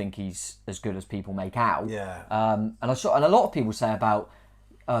don't think he's as good as people make out. Yeah. And a lot of people say about,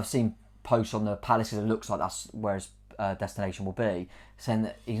 I've seen posts on the Palace, it looks like that's where his destination will be, saying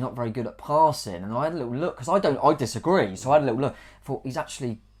that he's not very good at passing. And I had a little look, because I disagree, so I had a little look. I thought he's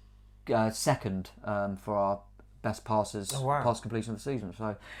actually second for our best passes, pass completion of the season.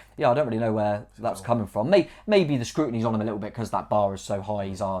 So, yeah, I don't really know where that's coming from. Maybe the scrutiny's on him a little bit because that bar is so high.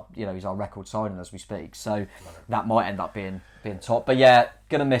 He's our record signing as we speak. So that might end up being top. But yeah,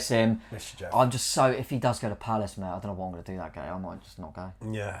 gonna miss him. Miss you, Jeff. I'm just if he does go to Palace, mate, I don't know what I'm gonna do that game. I might just not go.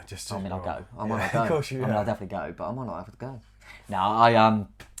 Yeah, I'll go. I might not go. Of course you. I'll definitely go, but I might not have to go. No,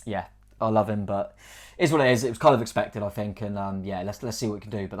 I love him, but it's what it is. It was kind of expected, I think, and let's see what we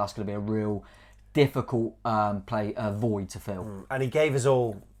can do. But that's gonna be a real difficult void to fill. And he gave us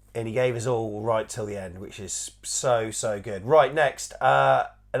all right till the end, which is so good. Right, next, another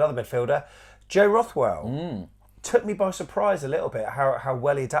midfielder, Joe Rothwell. Took me by surprise a little bit how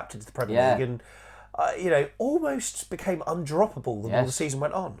well he adapted to the Premier League, and almost became undroppable the more the season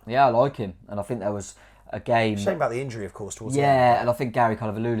went on. Yeah, I like him. And I think there was a game... Shame about the injury, of course, towards the end. Yeah, and I think Gary kind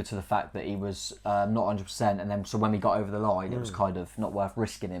of alluded to the fact that he was not 100%, and then so when we got over the line, it was kind of not worth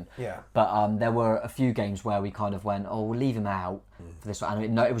risking him. Yeah. But there were a few games where we kind of went, we'll leave him out for this one.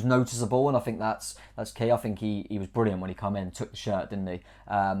 And it was noticeable, and I think that's key. I think he was brilliant when he came in, took the shirt, didn't he?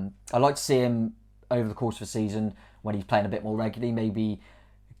 I'd like to see him over the course of the season, when he's playing a bit more regularly, maybe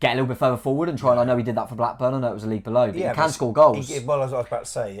get a little bit further forward and try. And I know he did that for Blackburn. I know it was a league below, but he can score goals. I was about to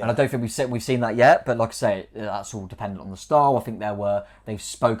say, yeah. And I don't think we've seen that yet. But like I say, that's all dependent on the style. I think they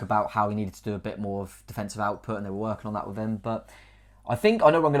spoke about how he needed to do a bit more of defensive output, and they were working on that with him. But I think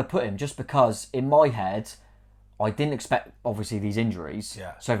I know where I'm going to put him, just because in my head, I didn't expect obviously these injuries.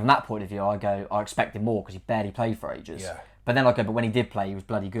 Yeah. So from that point of view, I expected more because he barely played for ages. Yeah. But then but when he did play, he was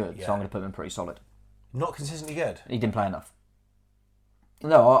bloody good. Yeah. So I'm going to put him in pretty solid. Not consistently good. He didn't play enough.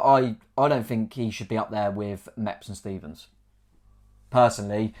 No, I don't think he should be up there with Mepps and Stevens.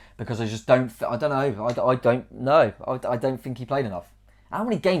 Personally, because I just don't... I don't know. I don't know. I don't think he played enough. How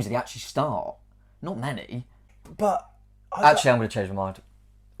many games did he actually start? Not many. But... I'm going to change my mind.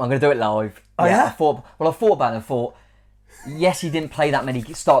 I'm going to do it live. Oh, yeah? I thought about it and thought, yes, he didn't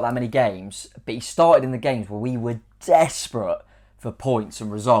start that many games, but he started in the games where we were desperate for points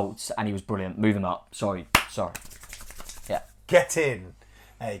and results, and he was brilliant. Move him up. Sorry. Yeah. Get in.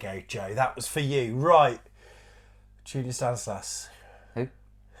 There you go, Joe. That was for you. Right. Junior Stanislas. Who?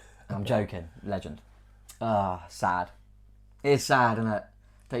 I'm joking. Legend. Sad. It's sad, isn't it?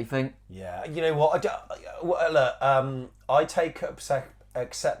 Don't you think? Yeah. You know what? I take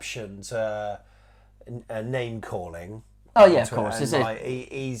exception to name calling. Oh yeah, of course.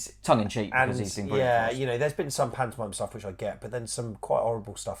 He's tongue in cheek because he's been brilliant. Yeah, there's been some pantomime stuff which I get, but then some quite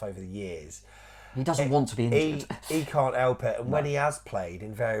horrible stuff over the years. He doesn't want to be injured. He can't help it, and when he has played,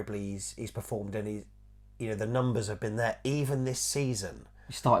 invariably he's performed, and the numbers have been there even this season.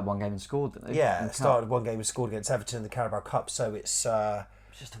 He started one game and scored, didn't he? Yeah, started one game and scored against Everton in the Carabao Cup, so it's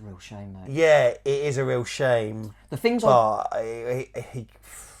just a real shame, mate. Yeah, it is a real shame. The things I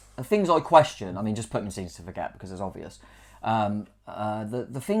question, I mean, just put him in scenes to forget because it's obvious. The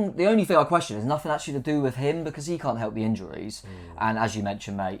only thing I question is nothing actually to do with him because he can't help the injuries. And as you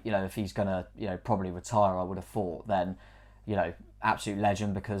mentioned, mate, if he's gonna, probably retire, I would have thought then, absolute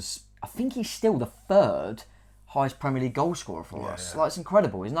legend because I think he's still the third highest Premier League goal scorer for us. Yeah. Like, it's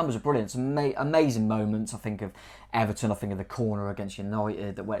incredible. His numbers are brilliant. Some amazing moments. I think of Everton. I think of the corner against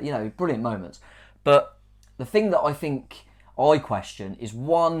United. Brilliant moments. But the thing that I think I question is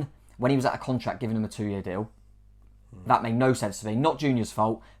one, when he was out of contract, giving him a 2-year deal. That made no sense to me. Not Junior's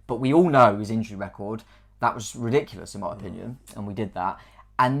fault, but we all know his injury record. That was ridiculous, in my opinion, and we did that.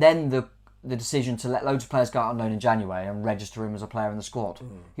 And then the decision to let loads of players go out on loan in January and register him as a player in the squad.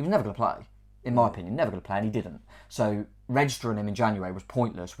 He was never going to play, in my opinion. Never going to play, and he didn't. So registering him in January was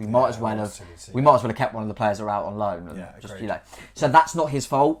pointless. We might as well have kept one of the players that are out on loan. And So that's not his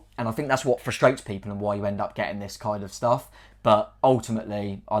fault, and I think that's what frustrates people and why you end up getting this kind of stuff. But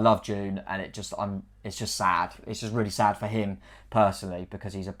ultimately, I love June, and it's just sad. It's just really sad for him personally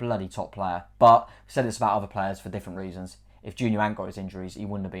because he's a bloody top player. But I've said this about other players for different reasons. If Junior hadn't got his injuries, he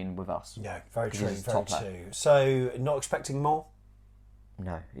wouldn't have been with us. Yeah, very true. Very true. So, not expecting more?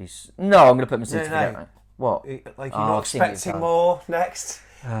 No, I'm going to put him in forget, mate. What? Like you're not expecting more next?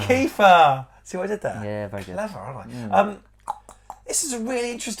 Kiefer! See what I did there? Yeah, very good. Clever, aren't I? This is a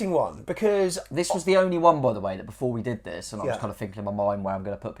really interesting one because... This was the only one, by the way, that before we did this, and I was kind of thinking in my mind where I'm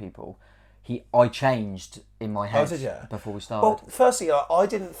going to put people, I changed in my head before we started. Well, firstly, I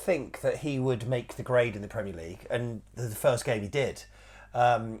didn't think that he would make the grade in the Premier League, and the first game he did.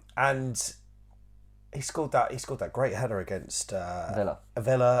 And he scored that great header against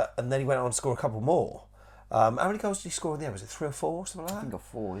Villa, and then he went on to score a couple more. How many goals did he score in there? Was it 3 or 4 or something like that? I think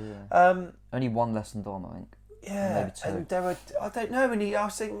 4, yeah. Only one less than Dom, I think. Yeah, maybe 2. And there were, I don't know, and I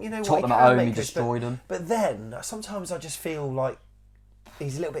was thinking, Tottenham at home, he destroyed them. But then, sometimes I just feel like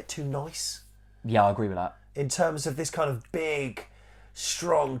he's a little bit too nice. Yeah, I agree with that. In terms of this kind of big,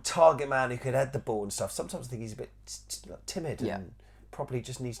 strong target man who could head the ball and stuff, sometimes I think he's a bit timid and probably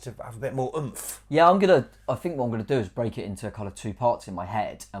just needs to have a bit more oomph. Yeah, I think what I'm going to do is break it into kind of 2 parts in my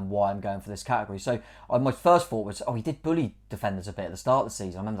head and why I'm going for this category. So my first thought was, he did bully defenders a bit at the start of the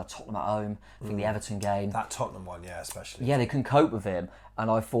season. I remember that Tottenham at home, I think the Everton game. That Tottenham one, yeah, especially. Yeah, they couldn't cope with him. And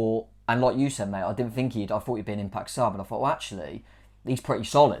I thought, and like you said, mate, I thought he'd be an impact sub. And I thought, well, actually, he's pretty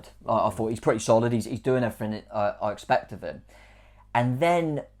solid. I thought he's pretty solid. He's doing everything I expect of him. And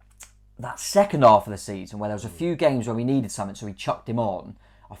then that second half of the season where there was a few games where we needed something, so we chucked him on,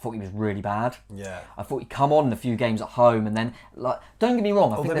 I thought he was really bad. Yeah. I thought he'd come on in a few games at home and then, like, don't get me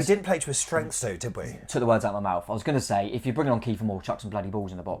wrong. I Although think we didn't play to his strengths, though, did we? Took the words out of my mouth. I was going to say, if you're bringing on Kiefer Moore, chuck some bloody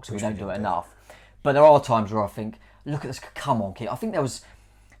balls in the box. We don't do it enough. But there are times where I think, look at this, come on, kid. I think there was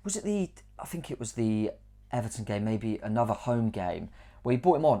it was the Everton game, maybe another home game, where he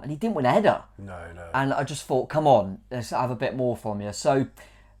brought him on and he didn't win a header. No. And I just thought, come on, let's have a bit more from you. So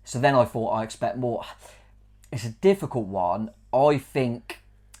then I thought, I expect more. It's a difficult one. I think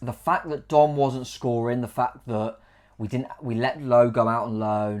the fact that Dom wasn't scoring, the fact that we let Lowe go out on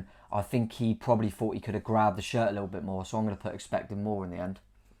loan, I think he probably thought he could have grabbed the shirt a little bit more. So I'm going to put expecting more in the end.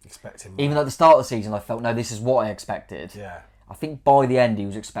 Expecting more. Even though at the start of the season I felt, no, this is what I expected. Yeah. I think by the end he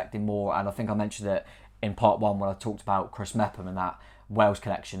was expecting more, and I think I mentioned it in part 1 when I talked about Chris Mepham and that Wales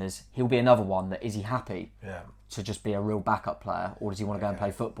connection, is he'll be another one that, is he happy to just be a real backup player, or does he want to go and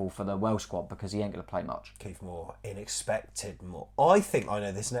play football for the Welsh squad because he ain't going to play much? Keith Moore, expected more. I think I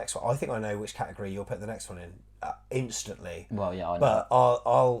know this next one. I think I know which category you'll put the next one in instantly. Well, yeah, I know. But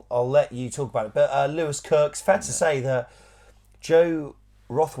I'll let you talk about it. But Lewis Cook, it's fair to say that Joe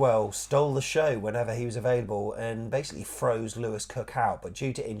Rothwell stole the show whenever he was available and basically froze Lewis Cook out. But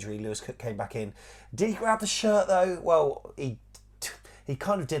due to injury, Lewis Cook came back in. Did he grab the shirt though? Well, he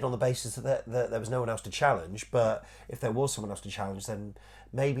kind of did on the basis that there was no one else to challenge. But if there was someone else to challenge, then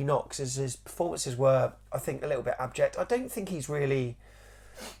maybe not, because his performances were, I think, a little bit abject. I don't think he's really...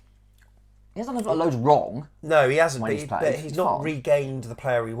 He hasn't done loads wrong. No, he hasn't, when but he's not regained the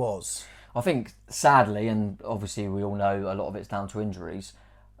player he was. I think, sadly, and obviously we all know a lot of it's down to injuries,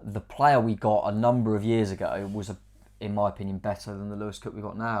 the player we got a number of years ago was, in my opinion, better than the Lewis Cook we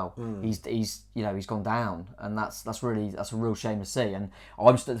got now. He's gone down, and that's a real shame to see. And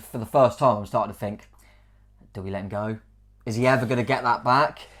for the first time, I'm starting to think, do we let him go? Is he ever going to get that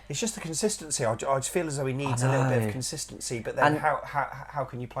back? It's just the consistency. I just feel as though he needs a little bit of consistency. But then, how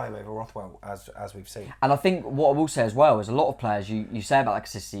can you play him over Rothwell, as we've seen? And I think what I will say as well is a lot of players, you say about that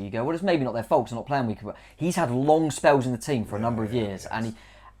consistency, you go, well, it's maybe not their fault, they're not playing week. But he's had long spells in the team for a number of years,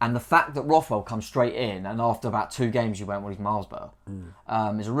 and the fact that Rothwell comes straight in, and after about 2 games you went, well, he's miles better,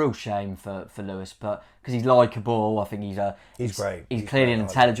 is a real shame for Lewis. But because he's likeable, I think he's great. He's clearly an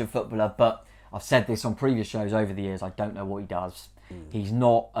intelligent footballer. But I've said this on previous shows over the years, I don't know what he does. He's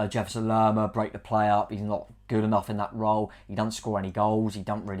not a Jefferson Lerma, break the play up. He's not good enough in that role. He doesn't score any goals. He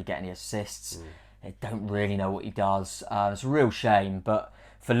doesn't really get any assists. I don't really know what he does. It's a real shame. But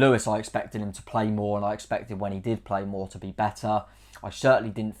for Lewis, I expected him to play more, and I expected when he did play more to be better. I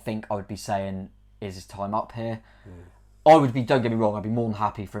certainly didn't think I would be saying, is his time up here? I would be, don't get me wrong, I'd be more than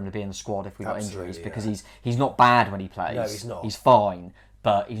happy for him to be in the squad if we got injuries, because he's not bad when he plays. No, he's not. He's fine,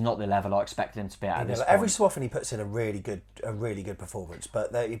 but he's not the level I expected him to be at this point. Every so often he puts in a really good performance,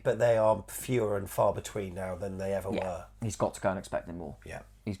 but they are fewer and far between now than they ever were. He's got to go and expect him more. Yeah.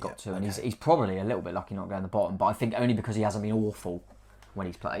 He's got to, and he's probably a little bit lucky not going the bottom, but I think only because he hasn't been awful when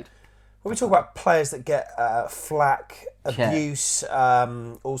he's played. When we talk about players that get flack, abuse,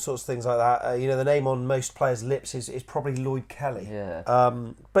 all sorts of things like that, the name on most players' lips is probably Lloyd Kelly. Yeah.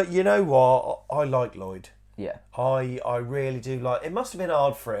 But you know what? I like Lloyd. Yeah. I really do like... It must have been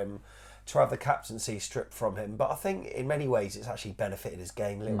hard for him to have the captaincy stripped from him, but I think in many ways it's actually benefited his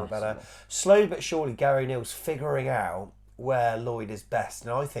game a little bit better. Slowly but surely, Gary O'Neill's figuring out where Lloyd is best,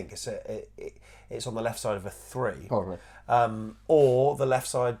 and I think it's on the left side of a 3. Probably. Or the left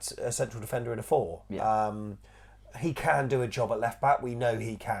side central defender in a 4. Yeah. He can do a job at left back. We know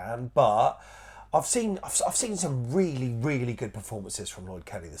he can, but I've seen some really, really good performances from Lloyd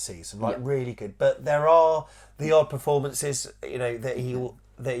Kelly this season, really good. But there are the odd performances, that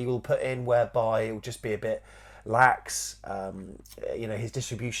he will put in whereby it will just be a bit lax. His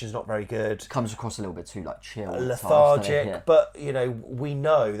distribution's not very good. Comes across a little bit too chill, lethargic. But we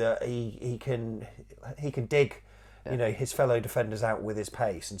know that he can dig. His fellow defenders out with his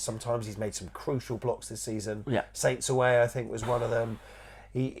pace, and sometimes he's made some crucial blocks this season. Yeah. Saints away, I think, was one of them.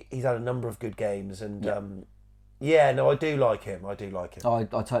 He's had a number of good games, and I do like him. I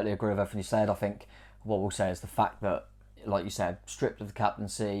totally agree with everything you said. I think what we'll say is the fact that, like you said, stripped of the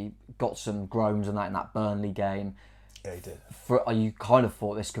captaincy, got some groans and that in that Burnley game. Yeah, he did. You kind of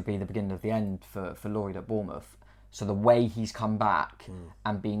thought this could be the beginning of the end for Lloyd at Bournemouth. So the way he's come back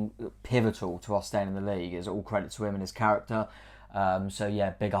and been pivotal to us staying in the league is all credit to him and his character.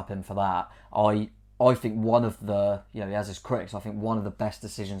 Big up him for that. I think one of the, he has his critics, I think one of the best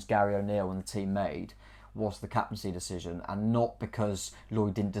decisions Gary O'Neill and the team made was the captaincy decision, and not because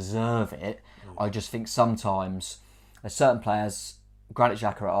Lloyd didn't deserve it. I just think sometimes there's certain players, Granit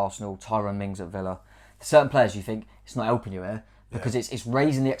Xhaka at Arsenal, Tyrone Mings at Villa, certain players you think, it's not helping you here, because it's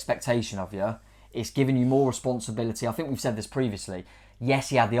raising the expectation of you. it's given you more responsibility. I think we've said this previously. Yes,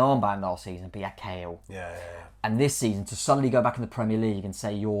 he had the armband last season, but he had Cahill. Yeah. And this season, to suddenly go back in the Premier League and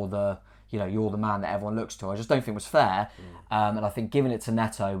say you're the man that everyone looks to, I just don't think was fair. And I think giving it to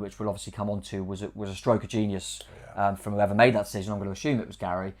Neto, which we'll obviously come on to, was a stroke of genius from whoever made that decision. I'm going to assume it was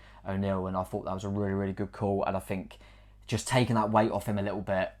Gary O'Neill, and I thought that was a really, really good call. And I think just taking that weight off him a little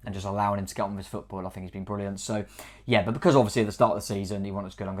bit and just allowing him to get on with his football, I think he's been brilliant. So, yeah, but because obviously at the start of the season he wasn't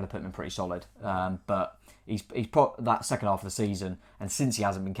as good, I'm going to put him in pretty solid. But he's that second half of the season, and since he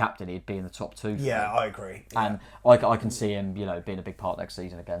hasn't been captain, he'd be in the top 2. Yeah, I agree. And I can see him, being a big part next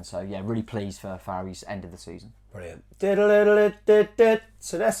season again. So yeah, really pleased for how he's ended the season. Brilliant.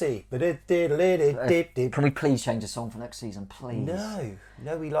 Senesi. Can we please change the song for next season, please?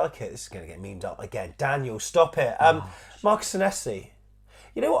 No, we like it. This is going to get memed up again. Daniel, stop it. Marcus Senesi.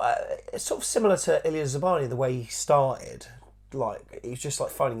 You know what? It's sort of similar to Ilya Zabani, the way he started. Like, he was just like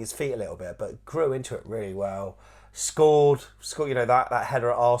finding his feet a little bit, but grew into it really well. Scored, that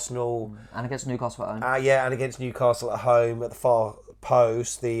header at Arsenal. And against Newcastle at home. And against Newcastle at home at the far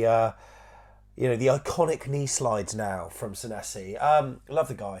post. The iconic knee slides now from Senesi. Love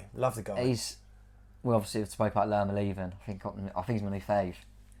the guy. We obviously spoke about Lerma leaving. I think he's my new fave.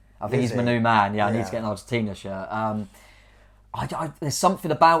 I think he's my new man. Yeah, I need to get an Argentina shirt. There's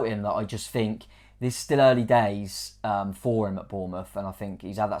something about him that I just think this is still early days for him at Bournemouth, and I think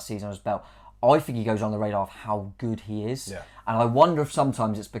he's had that season on his belt. I think he goes on the radar of how good he is, and I wonder if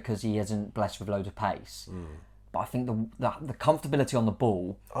sometimes it's because he isn't blessed with loads of pace. But I think the comfortability on the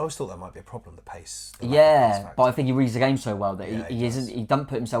ball. I always thought that might be a problem, the pace. But I think he reads the game so well that he doesn't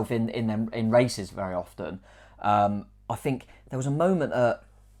put himself in races very often. I think there was a moment at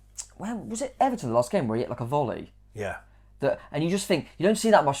was it Everton the last game where he hit like a volley? Yeah. And you just think you don't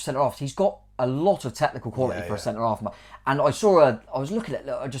see that much centre halves. He's got a lot of technical quality for a centre half. And I was looking at it,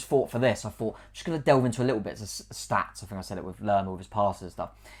 I just thought for this, I'm just going to delve into a little bit of stats. I think I said it with Lerma with his passes and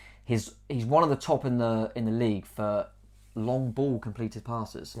stuff. He's one of the top in the league for long ball completed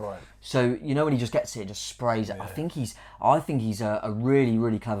passes. Right. So when he just gets it, just sprays it. Yeah. I think he's a really,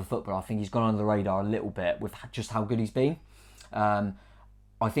 really clever footballer. I think he's gone under the radar a little bit with just how good he's been.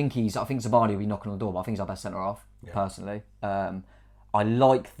 I think Zabani will be knocking on the door, but I think he's our best centre half personally. I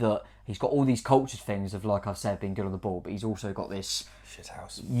like that he's got all these culture things of, like I've said, being good on the ball, but he's also got this shit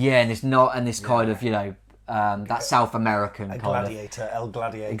house. Yeah, and this kind of that South American El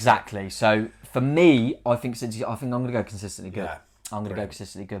Gladiator. Exactly. So for me, I think I'm going to go consistently good. Yeah. I'm going to go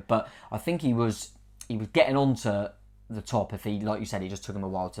consistently good, but I think he was getting onto the top if he, like you said, it just took him a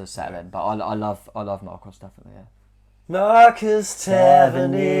while to settle in. But I love Marcos definitely. Yeah. Marcus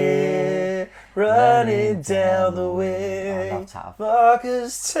Tavernier running down the way. I love Tav.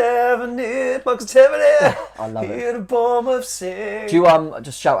 Marcus Tavernier. I love it. Here to Bournemouth City. Do you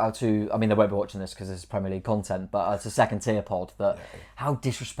just shout out to? I mean, they won't be watching this because this is Premier League content, but it's a second tier pod. How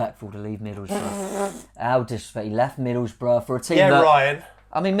disrespectful to leave Middlesbrough. How disrespectful. He left Middlesbrough for a team. Yeah, Ryan.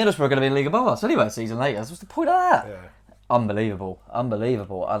 I mean, Middlesbrough are going to be in League above us anyway. A season later. What's the point of that? Yeah. Unbelievable.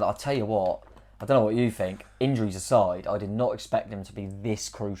 I'll tell you what. I don't know what you think. Injuries aside, I did not expect him to be this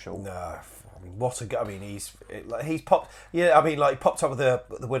crucial. No, I mean, what a! I mean, he's popped. Yeah, I mean, like, he popped up with the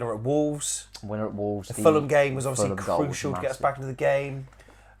winner at Wolves. The Fulham game was obviously crucial to get us back into the game.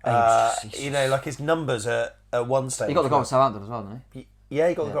 Like his numbers at one stage. He got the goal at Southampton as well, didn't he? Yeah,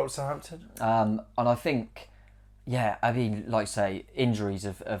 he got the goal at Southampton. And I think, I mean, like I say, injuries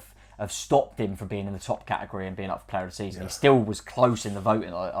have stopped him from being in the top category and being up for player of the season. Yeah. He still was close in the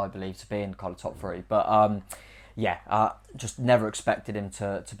voting, I believe, to being kind of top 3. But just never expected him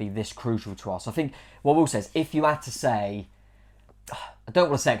to be this crucial to us. I think what Will says, if you had to say, I don't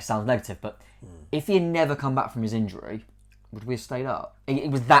want to say it sounds negative, but if he had never come back from his injury, would we have stayed up? It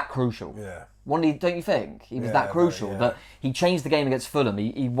was that crucial. Yeah. Don't you think? He was that crucial that he changed the game against Fulham.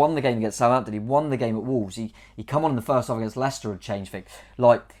 He won the game against Southampton. He won the game at Wolves. He come on in the first half against Leicester and changed things.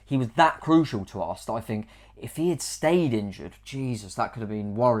 Like, he was that crucial to us that I think if he had stayed injured, Jesus, that could have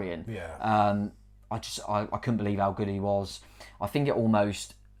been worrying. Yeah. I couldn't believe how good he was. I think it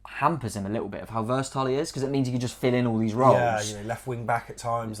almost hampers him a little bit of how versatile he is, because it means he can just fill in all these roles. Yeah, left wing back at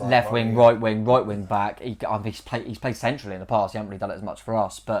times. Left wing, right wing back. He's played centrally in the past. He hasn't really done it as much for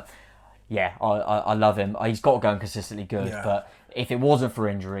us, but yeah, I love him. He's got to go consistently good, but if it wasn't for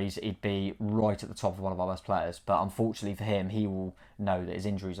injuries, he'd be right at the top of one of our best players. But unfortunately for him, he will know that his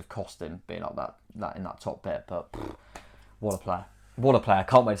injuries have cost him being up that in that top bit. But what a player! What a player!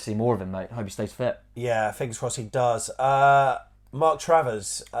 Can't wait to see more of him, mate. Hope he stays fit. Yeah, fingers crossed he does. Mark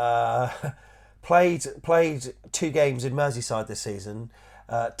Travers played 2 games in Merseyside this season.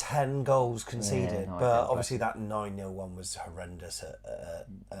 10 goals conceded, but obviously that 9-0 one was horrendous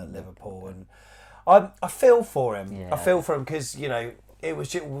at Liverpool, and I feel for him. Yeah. I feel for him because, you know,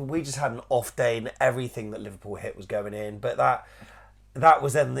 we just had an off day and everything that Liverpool hit was going in. But that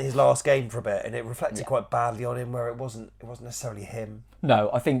was then his last game for a bit, and it reflected quite badly on him, where it wasn't necessarily him. No,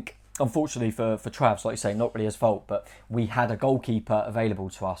 I think, unfortunately for Travs, like you say, not really his fault, but we had a goalkeeper available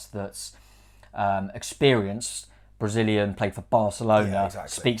to us that's experienced, Brazilian, played for Barcelona,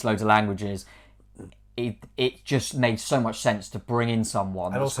 speaks loads of languages. It just made so much sense to bring in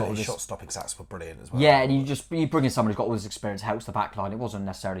someone. And also his shot-stopping stats were brilliant as well. Yeah, and you bring in someone who's got all this experience, helps the back line. It wasn't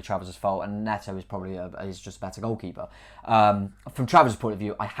necessarily Travers' fault, and Neto is probably is just a better goalkeeper. From Travers' point of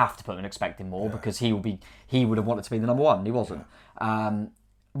view, I have to put him and expect him more because he would have wanted to be the number one, and he wasn't.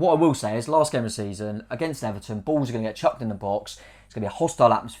 What I will say is, last game of the season, against Everton, balls are going to get chucked in the box. It's going to be a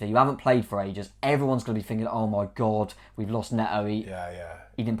hostile atmosphere. You haven't played for ages. Everyone's going to be thinking, oh my God, we've lost Neto. He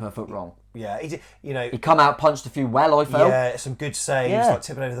didn't put a foot wrong. Yeah, he come out, punched a few well, I felt. Yeah, some good saves, like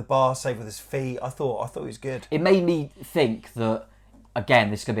tipping over the bar, save with his feet. I thought he was good. It made me think that,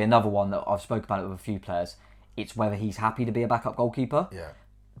 again, this is going to be another one that I've spoken about it with a few players. It's whether he's happy to be a backup goalkeeper. Yeah.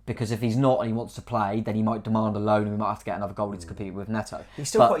 Because if he's not and he wants to play, then he might demand a loan and we might have to get another goalie to compete with Neto. He's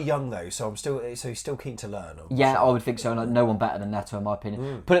still quite young though, so he's still keen to learn. Yeah, I would think so. No one better than Neto, in my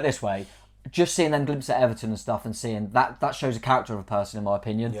opinion. Put it this way: just seeing them glimpses at Everton and stuff, and seeing that shows a character of a person, in my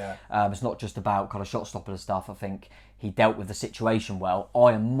opinion. Yeah. It's not just about kind of shot stopper and stuff. I think he dealt with the situation well.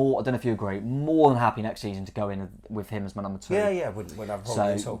 I am I don't know if you agree, more than happy next season to go in with him as my number 2. Yeah, wouldn't have a problem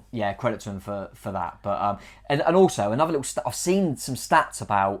at all. Yeah, credit to him for that. But and also another little I've seen some stats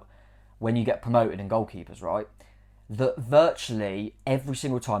about when you get promoted in goalkeepers, right? That virtually every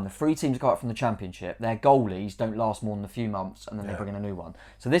single time the 3 teams go out from the Championship, their goalies don't last more than a few months, and then they bring in a new one.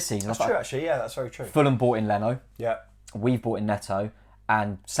 So this season, that's true. Actually, yeah, that's very true. Fulham bought in Leno. Yeah, we've bought in Neto,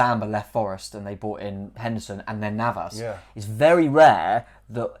 and Samba left Forest, and they bought in Henderson, and then Navas. Yeah, it's very rare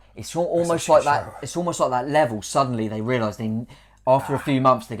that it's almost like that. It's almost like that level. Suddenly they realise after a few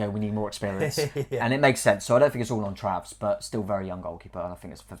months they go, we need more experience. And it makes sense. So I don't think it's all on Travs, but still very young goalkeeper, and I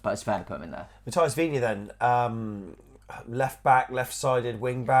think it's fair to put him in there. Matthias Viña then, left back, left-sided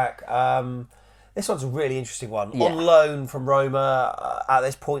wing back. This one's a really interesting one. On loan from Roma at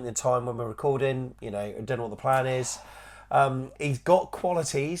this point in time when we're recording, you know, I don't know what the plan is. He's got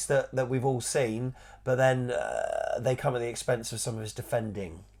qualities that we've all seen, but then they come at the expense of some of his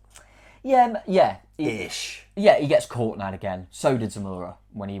defending. Ish. Yeah, he gets caught now and again. So did Zamora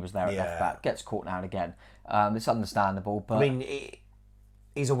when he was there at left back. Gets caught now and again. It's understandable, but I mean,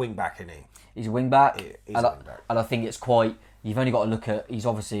 he's a wing back, isn't he? He's a wing back. He's a wing back. And I think it's quite. You've only got to look at. He's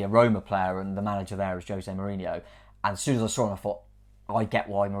obviously a Roma player, and the manager there is Jose Mourinho. And as soon as I saw him, I thought, I get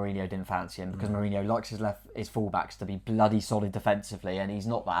why Mourinho didn't fancy him, because Mourinho likes his fullbacks to be bloody solid defensively, and he's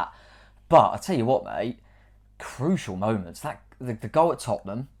not that. But I tell you what, mate, crucial moments. The goal at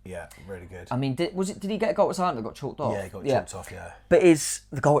Tottenham. Yeah, really good. I mean, did he get a goal at Southampton that got chalked off? Yeah, he got chalked off, yeah. But is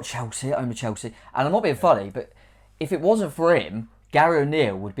the goal at Chelsea, home to Chelsea, and I'm not being funny, but if it wasn't for him, Gary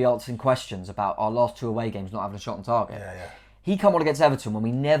O'Neill would be answering questions about our last 2 away games not having a shot on target. Yeah. He come on against Everton when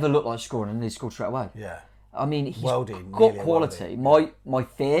we never looked like scoring, and he scored straight away. Yeah. I mean, he's got nearly quality. My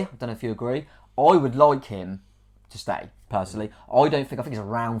fear, I don't know if you agree, I would like him to stay, personally. I think it's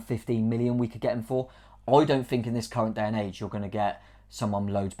around 15 million we could get him for. I don't think in this current day and age you're going to get someone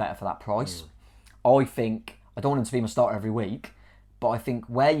loads better for that price. I don't want him to be my starter every week, but I think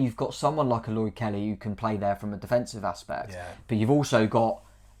where you've got someone like a Lloyd Kelly who can play there from a defensive aspect, but you've also got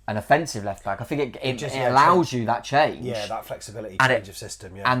an offensive left back, I think it allows you that change. Yeah, that flexibility, change of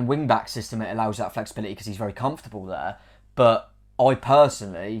system. Yeah. And wing back system, it allows that flexibility because he's very comfortable there. But I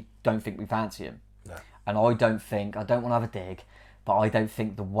personally don't think we fancy him. No. And I don't want to have a dig, but I don't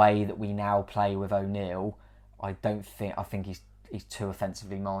think the way that we now play with O'Neill, I think he's too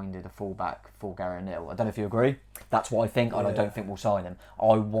offensively minded a fullback for Gary O'Neill. I don't know if you agree. That's what I think, and I don't think we'll sign him.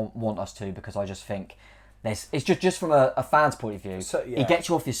 I want us to, because I just think it's just from a fan's point of view. So, he gets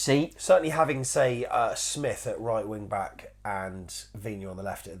you off your seat. Certainly having, say, Smith at right wing back and Viña on the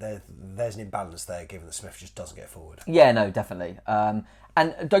left, there's an imbalance there, given that Smith just doesn't get forward. Yeah, no, definitely. And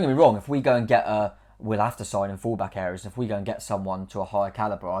don't get me wrong, if we go and get we'll have to sign in fullback areas. If we go and get someone to a higher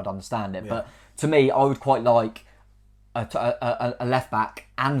calibre, I'd understand it. Yeah. But to me, I would quite like a left back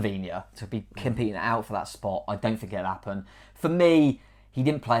and Viña to be competing out for that spot. I don't think it'll happen. For me, he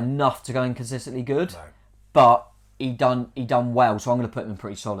didn't play enough to go in consistently good, but he done well. So I'm going to put him in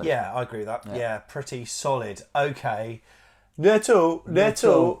pretty solid. Yeah, I agree with that. Yeah, pretty solid. Okay. Neto.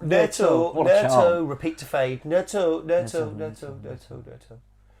 What a charm. Repeat to fade. Neto.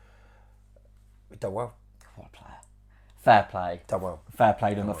 We've done well. What a player. fair play. Done well. Fair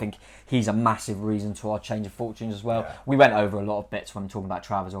play to him. I think he's a massive reason to our change of fortunes as well. Yeah. We went over a lot of bits when talking about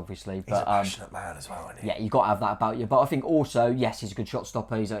Travers, obviously. He's But, a passionate man as well, isn't he? yeah, you've got to have that about you. But I think also, yes, he's a good shot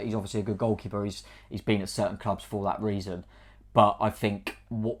stopper. He's obviously a good goalkeeper. He's been at certain clubs for that reason. But I think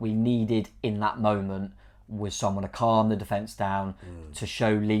what we needed in that moment was someone to calm the defence down, to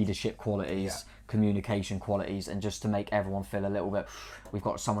show leadership qualities, communication qualities, and just to make everyone feel a little bit, we've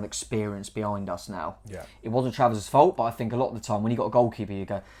got someone experienced behind us now. Yeah. It wasn't Travers' fault, but I think a lot of the time when you got a goalkeeper, you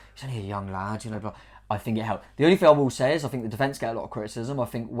go, he's only a young lad, you know. But I think it helped. The only thing I will say is I think the defence get a lot of criticism. I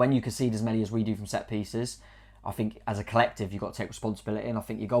think when you concede as many as we do from set pieces, I think as a collective you've got to take responsibility, and I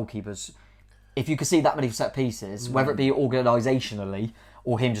think your goalkeepers, if you concede that many set pieces, whether it be organisationally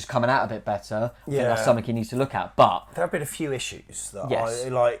or him just coming out a bit better, I think that's something he needs to look at. But there have been a few issues that Yes. I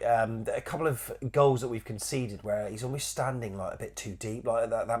like. A couple of goals that we've conceded where he's almost standing like a bit too deep, like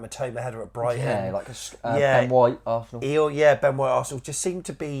that Matoma header at Brighton. yeah, like Ben White, Arsenal. Ben White Arsenal just seemed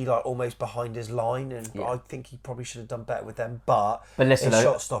to be like almost behind his line, and I think he probably should have done better with them. But listen, his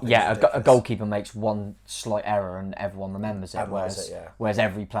shot stopping, yeah, is a ridiculous. goalkeeper makes one slight error and everyone remembers it, Admires it, yeah. whereas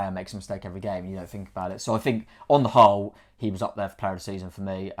every player makes a mistake every game and you don't think about it. So I think on the whole, he was up there for player of the season for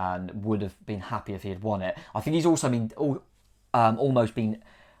me and would have been happy if he had won it. I think he's also been almost been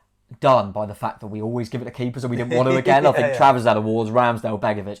done by the fact that we always give it to keepers and we didn't want to again. I think Travers had awards, Ramsdale,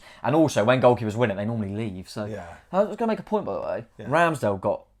 Begovic, and also when goalkeepers win it, they normally leave. So I was going to make a point, by the way. Yeah. Ramsdale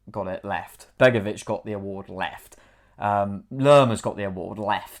got it left. Begovic got the award left. Lerma's got the award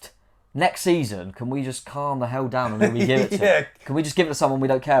left. Next season, can we just calm the hell down and who we give it to? Can we just give it to someone we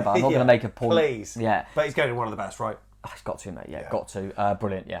don't care about? I'm not going to make a point. Please. Yeah. But he's going to one of the best, right? Oh, it's got to, mate. Yeah, got to.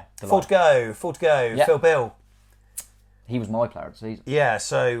 Brilliant, yeah. Full to go. Yeah. Phil Bill. He was my player of the season. Yeah,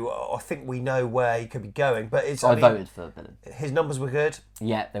 so I think we know where he could be going. But I voted for Billen. His numbers were good.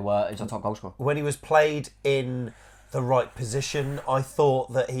 Yeah, they were. He's our top goal scorer. When he was played in the right position, I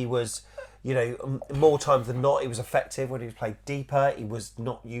thought that he was, more times than not, he was effective. When he was played deeper, he was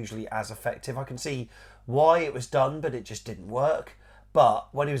not usually as effective. I can see why it was done, but it just didn't work.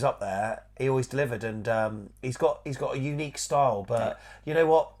 But when he was up there, he always delivered, and he's got a unique style. But you know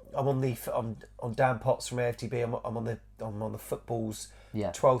what? I'm on Dan Potts from AFTB. I'm on the Football's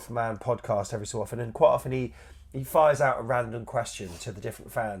 12th Man podcast every so often, and quite often he fires out a random question to the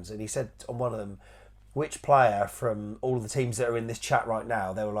different fans, and he said on one of them, which player from all of the teams that are in this chat right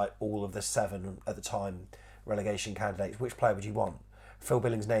now, they were like all of the 7 at the time relegation candidates, which player would you want? Phil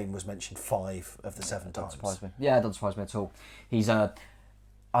Billing's name was mentioned 5 of the 7 times. Doesn't surprise me. Yeah, it doesn't surprise me at all. He's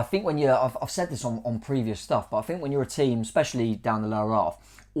I think when I've said this on previous stuff, but I think when you're a team, especially down the lower half,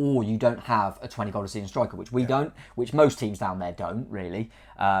 or you don't have a 20 goal a season striker, which we don't, which most teams down there don't really,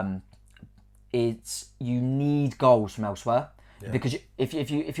 you need goals from elsewhere. Yeah. Because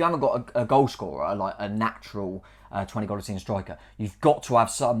if you haven't got a goal scorer, like a natural 20 goal a season striker, you've got to have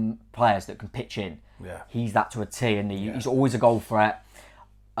some players that can pitch in. Yeah. He's that to a T, and he's always a goal threat.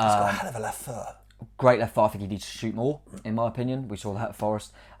 He's got a hell of a left foot. Great left foot. I think he needs to shoot more, in my opinion. We saw that at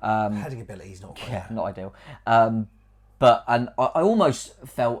Forest. Heading ability, he's not great. Yeah, not ideal. But I almost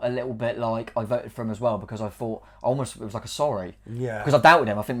felt a little bit like I voted for him as well, because I thought it was like a sorry. Yeah. Because I doubted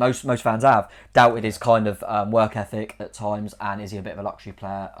him. I think most fans have doubted his kind of work ethic at times, and is he a bit of a luxury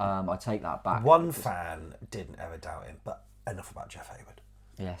player? I take that back. One fan didn't ever doubt him, but enough about Jeff Hayward.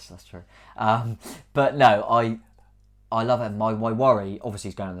 Yes, that's true. But no, I love him. My worry, obviously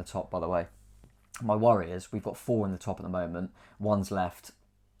he's going in the top, by the way. My worry is we've got 4 in the top at the moment. 1's left.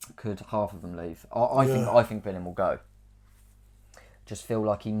 Could half of them leave? I think Billing will go. Just feel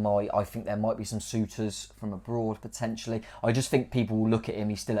like he might. I think there might be some suitors from abroad potentially. I just think people will look at him.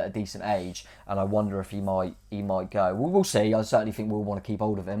 He's still at a decent age, and I wonder if he might go. We'll see. I certainly think we'll want to keep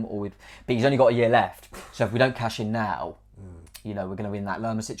hold of him, but he's only got a year left. So if we don't cash in now, we're going to be in that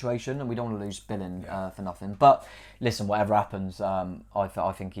Lerma situation, and we don't want to lose Billing for nothing. But listen, whatever happens, I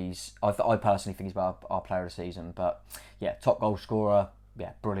personally think he's our player of the season. But yeah, top goal scorer,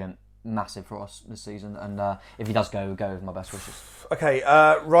 brilliant. Massive for us this season, and if he does go with my best wishes. Okay,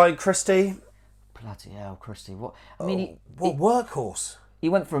 Ryan Christie. Bloody hell, Christie! What I mean, what workhorse? He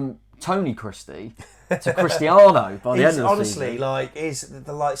went from Tony Christie to Cristiano by the end of the honestly, season. like is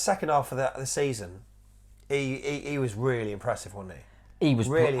the second half of the season, he was really impressive, wasn't he? He was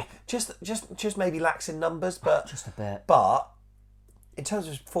really just maybe lacks in numbers, but just a bit. But in terms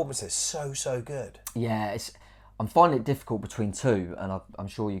of his performances, so good. Yeah, I'm finding it difficult between 2, and I'm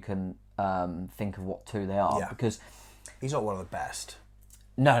sure you can think of what 2 they are, because he's not one of the best.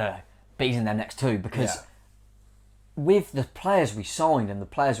 No, but he's in their next 2 because with the players we signed and the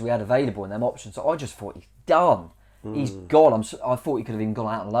players we had available and them options, I just thought he's done. He's gone. I thought he could have even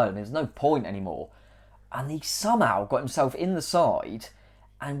gone out on loan. There's no point anymore. and he somehow got himself in the side,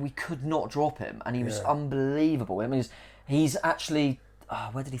 and we could not drop him, and he was unbelievable. I mean, he's actually...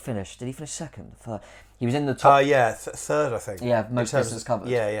 where did he finish? Did he finish second? Third? He was in the top... third, I think. Yeah, most distance covered.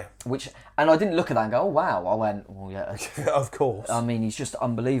 Yeah. And I didn't look at that and go, oh, wow. I went, well, yeah. Of course. I mean, he's just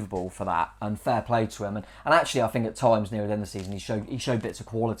unbelievable for that, and fair play to him. And actually, I think at times near the end of the season, he showed bits of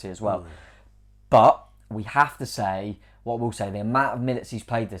quality as well. But we have to say, what we'll say, the amount of minutes he's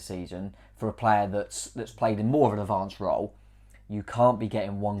played this season for a player that's played in more of an advanced role, you can't be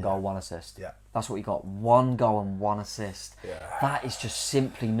getting 1 goal, 1 assist. Yeah. That's what you got, 1 goal and 1 assist. Yeah. That is just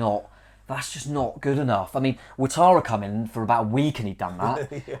simply not... That's just not good enough. I mean, Ouattara come in for about a week and he'd done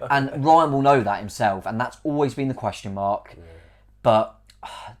that. And Ryan will know that himself. And that's always been the question mark. Yeah. But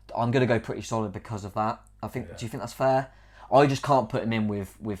I'm going to go pretty solid because of that. I think. Do you think that's fair? I just can't put him in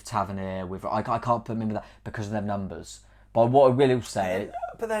with Tavernier. I can't put him in with that because of their numbers. But what I really say...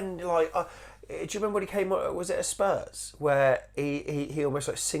 But then, like... do you remember when he came on, was it at Spurs, where he almost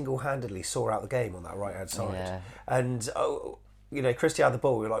like single-handedly saw out the game on that right-hand side? Yeah. And... Christie had the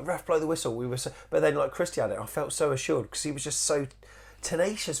ball. We were like, ref, blow the whistle. But then, like, Christie had it. I felt so assured because he was just so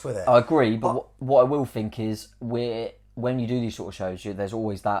tenacious with it. I agree, but what I will think is when you do these sort of shows, there's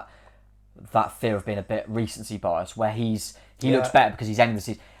always that fear of being a bit recency bias, where he looks better because he's ending the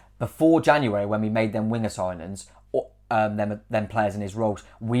season. Before January, when we made them winger signings, them players in his roles,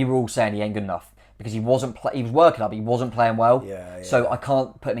 we were all saying he ain't good enough. Because he wasn't he was working up, but he wasn't playing well. Yeah. So I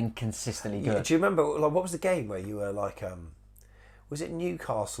can't put him in consistently good. Yeah, do you remember, like, what was the game where you were like... was it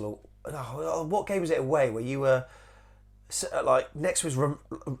Newcastle? What game was it away where you were like next to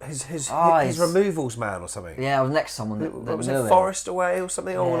his removals man or something? Yeah, I was next to someone that was it Forest away or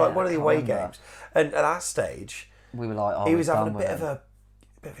something, or like one of the away games? And at that stage, we were like, he was having a bit of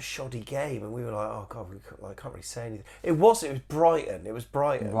a shoddy game, and we were like, oh god, we can't really say anything. It was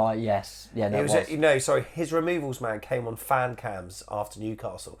Brighton. Right? Yes. Yeah. No, it was. Sorry. His removals man came on fan cams after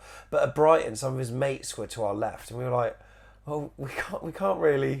Newcastle, but at Brighton, some of his mates were to our left, and we were like, oh, we can't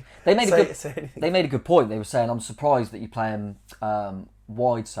really say anything. They made a good point. They were saying, I'm surprised that you play him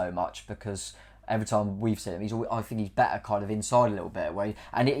wide so much, because every time we've seen him, I think he's better kind of inside a little bit.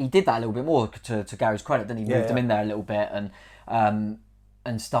 And he did that a little bit more to Gary's credit, didn't he? Moved him in there a little bit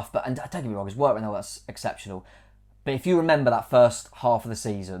and stuff. But don't get me wrong, his work right now, that's exceptional. But if you remember that first half of the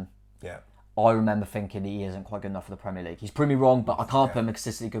season, I remember thinking he isn't quite good enough for the Premier League. He's proved me wrong, but I can't put him in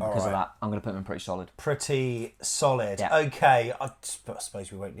consistently good because of that. I'm going to put him in pretty solid. Pretty solid. Yeah. Okay, I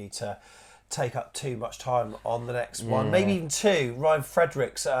suppose we won't need to take up too much time on the next one. Maybe even two. Ryan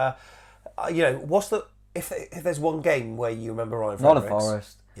Fredericks. What's the if there's one game where you remember Ryan Fredericks? Not a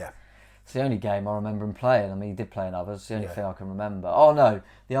Forest. Yeah. It's the only game I remember him playing. I mean, he did play in others. It's the only thing I can remember. Oh no,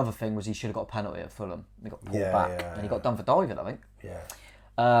 the other thing was he should have got a penalty at Fulham. He got pulled back, and he got done for diving, I think.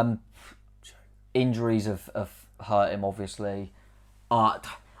 Yeah. Injuries have hurt him, obviously. I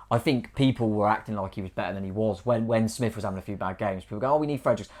think people were acting like he was better than he was when Smith was having a few bad games. People go, oh, we need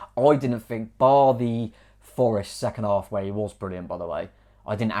Fredericks. I didn't think, bar the Forest second half where he was brilliant, by the way,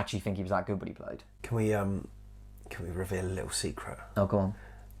 I didn't actually think he was that good when he played. Can we reveal a little secret? Oh, go on.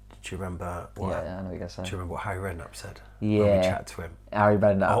 Do you remember what? Yeah, I know what you're going to say. Do you remember what Harry Redknapp said? Yeah. When we chatted to him. Harry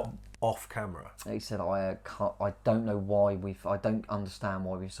Redknapp. Off camera. He said, I don't know why I don't understand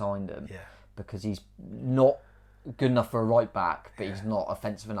why we signed him. Yeah. Because he's not good enough for a right back, but he's not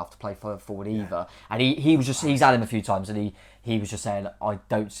offensive enough to play forward either. And he was just, he's had him a few times, and he was just saying, I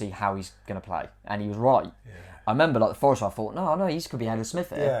don't see how he's going to play. And he was right. Yeah. I remember, like, the Forest, I thought, no, he could be Adam Smith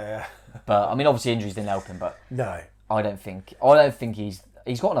here. Yeah. But, I mean, obviously injuries didn't help him, but... No. I don't think he's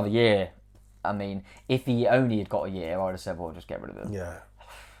got another year. I mean, if he only had got a year, I'd have said, well, just get rid of him. Yeah.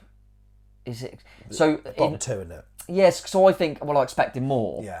 Is it... So... Bottom two, isn't it? Yes, so I think, I expected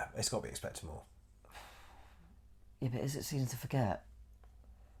more. Yeah, it's got to be expected more. Yeah, but is it Season to Forget?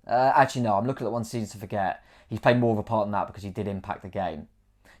 Actually, no, I'm looking at one Season to Forget. He's played more of a part in that because he did impact the game.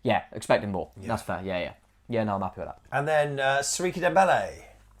 Yeah, expecting more. Yeah. That's fair, yeah. Yeah, no, I'm happy with that. And then Siriki Dembele.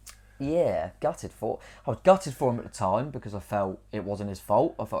 Yeah, I was gutted for him at the time because I felt it wasn't his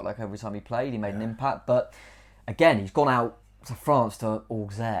fault. I felt like every time he played, he made an impact. But again, he's gone out to France to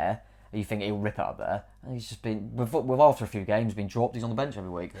Auxerre. You think he'll rip it up there. And he's just been, with after a few games, been dropped. He's on the bench every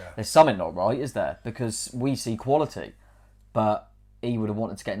week. Yeah. There's something not right, is there? Because we see quality. But he would have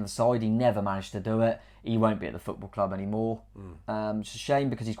wanted to get in the side. He never managed to do it. He won't be at the football club anymore. It's a shame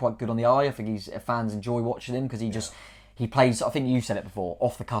because he's quite good on the eye. I think fans enjoy watching him because he plays, I think you said it before,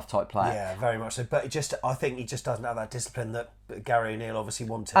 off-the-cuff type player. Yeah, very much so. But I think he just doesn't have that discipline that Gary O'Neill obviously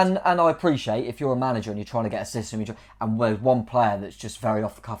wanted. And I appreciate if you're a manager and you're trying to get a system, and there's one player that's just very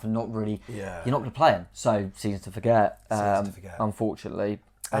off-the-cuff and not really... Yeah. You're not going to play him. So, season to forget. Unfortunately.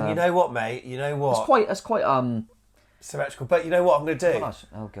 And you know what, mate? You know what? It's quite symmetrical. But you know what I'm going to do? nice.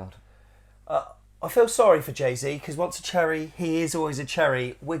 Oh God. I feel sorry for Jay-Z because once a cherry, he is always a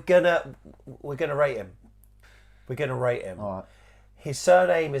cherry. We're gonna rate him. We're gonna rate him. All right. His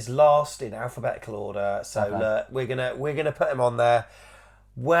surname is last in alphabetical order, so Okay. look, we're gonna put him on there.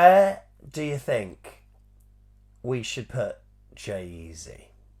 Where do you think we should put Jay-Z?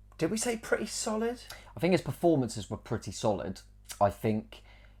 Did we say pretty solid? I think his performances were pretty solid. I think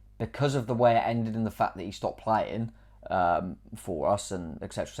because of the way it ended and the fact that he stopped playing for us and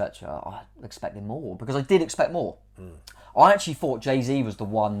etc. I expected more because I did expect more. I actually thought Jay-Z was the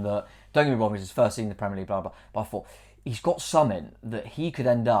one that, don't get me wrong, it was his first season in the Premier League, blah, blah, but I thought he's got something that he could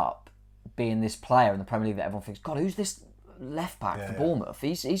end up being this player in the Premier League that everyone thinks, God, who's this left back for Bournemouth?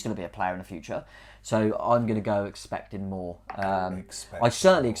 He's going to be a player in the future. So I'm going to go expecting more. I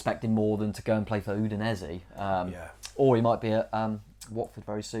certainly expected more than to go and play for Udinese. Or he might be at Watford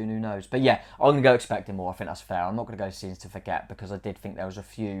very soon, who knows. But yeah, I'm going to go expecting more. I think that's fair. I'm not going to go seasons to forget because I did think there was a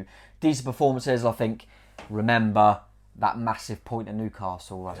few decent performances. I think, remember that massive point at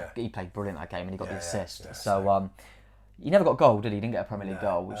Newcastle. He played brilliant that game and he got the assist. So he never got a goal, did he? He didn't get a Premier League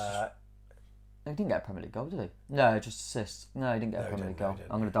goal. Which he didn't get a Premier League goal, did he? No, just assists. No, he didn't get a Premier League goal.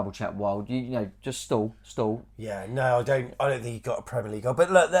 I'm going to double check. Wild, you know, just stall. Yeah, no, I don't think he got a Premier League goal.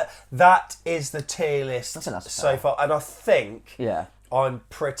 But look, that is the tier list so far, and I think I'm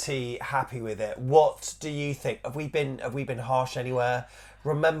pretty happy with it. What do you think? Have we been harsh anywhere?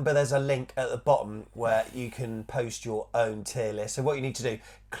 Remember, there's a link at the bottom where you can post your own tier list. So what you need to do,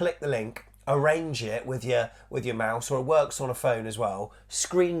 click the link, arrange it with your mouse, or it works on a phone as well.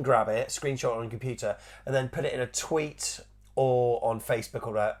 Screen grab it, screenshot it on your computer, and then put it in a tweet or on Facebook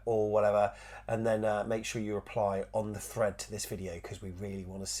or whatever, and then make sure you reply on the thread to this video because we really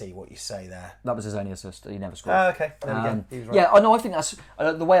want to see what you say there. That was his only assist. He never scored. Oh, okay. There we go. He was right. Yeah, I know. I think that's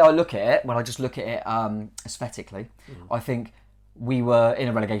the way I look at it. When I just look at it aesthetically, I think we were in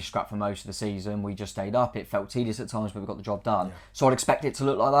a relegation scrap for most of the season. We just stayed up. It felt tedious at times, but we got the job done. So I'd expect it to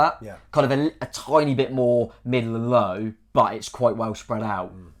look like that. Yeah. Kind of a tiny bit more middle and low, but it's quite well spread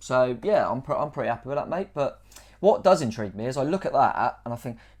out. So yeah, I'm pretty happy with that, mate. But what does intrigue me is I look at that and I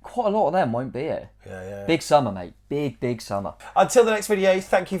think quite a lot of them won't be here. Yeah. Big summer, mate. Big summer. Until the next video,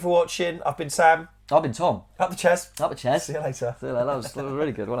 thank you for watching. I've been Sam. I've been Tom. Up the chest. See you later. That was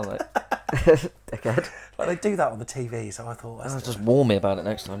really good, wasn't it? Dickhead. Like they do that on the TV, so I thought that's just warn me about it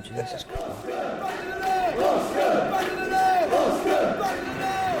next time. Jesus Christ.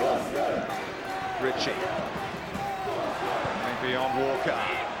 Ritchie. Maybe on Walker.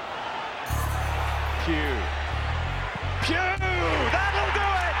 Pugh. That'll do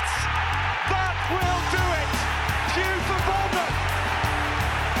it! That will do it! Pugh for Bournemouth!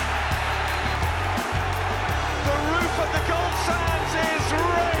 The roof of the Gold Sands is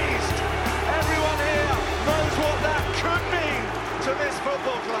raised! Everyone here knows what that could mean to this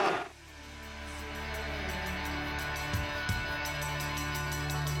football club.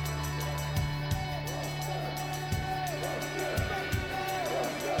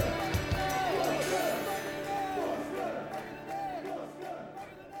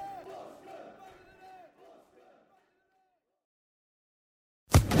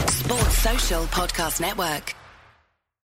 Sports Social Podcast Network.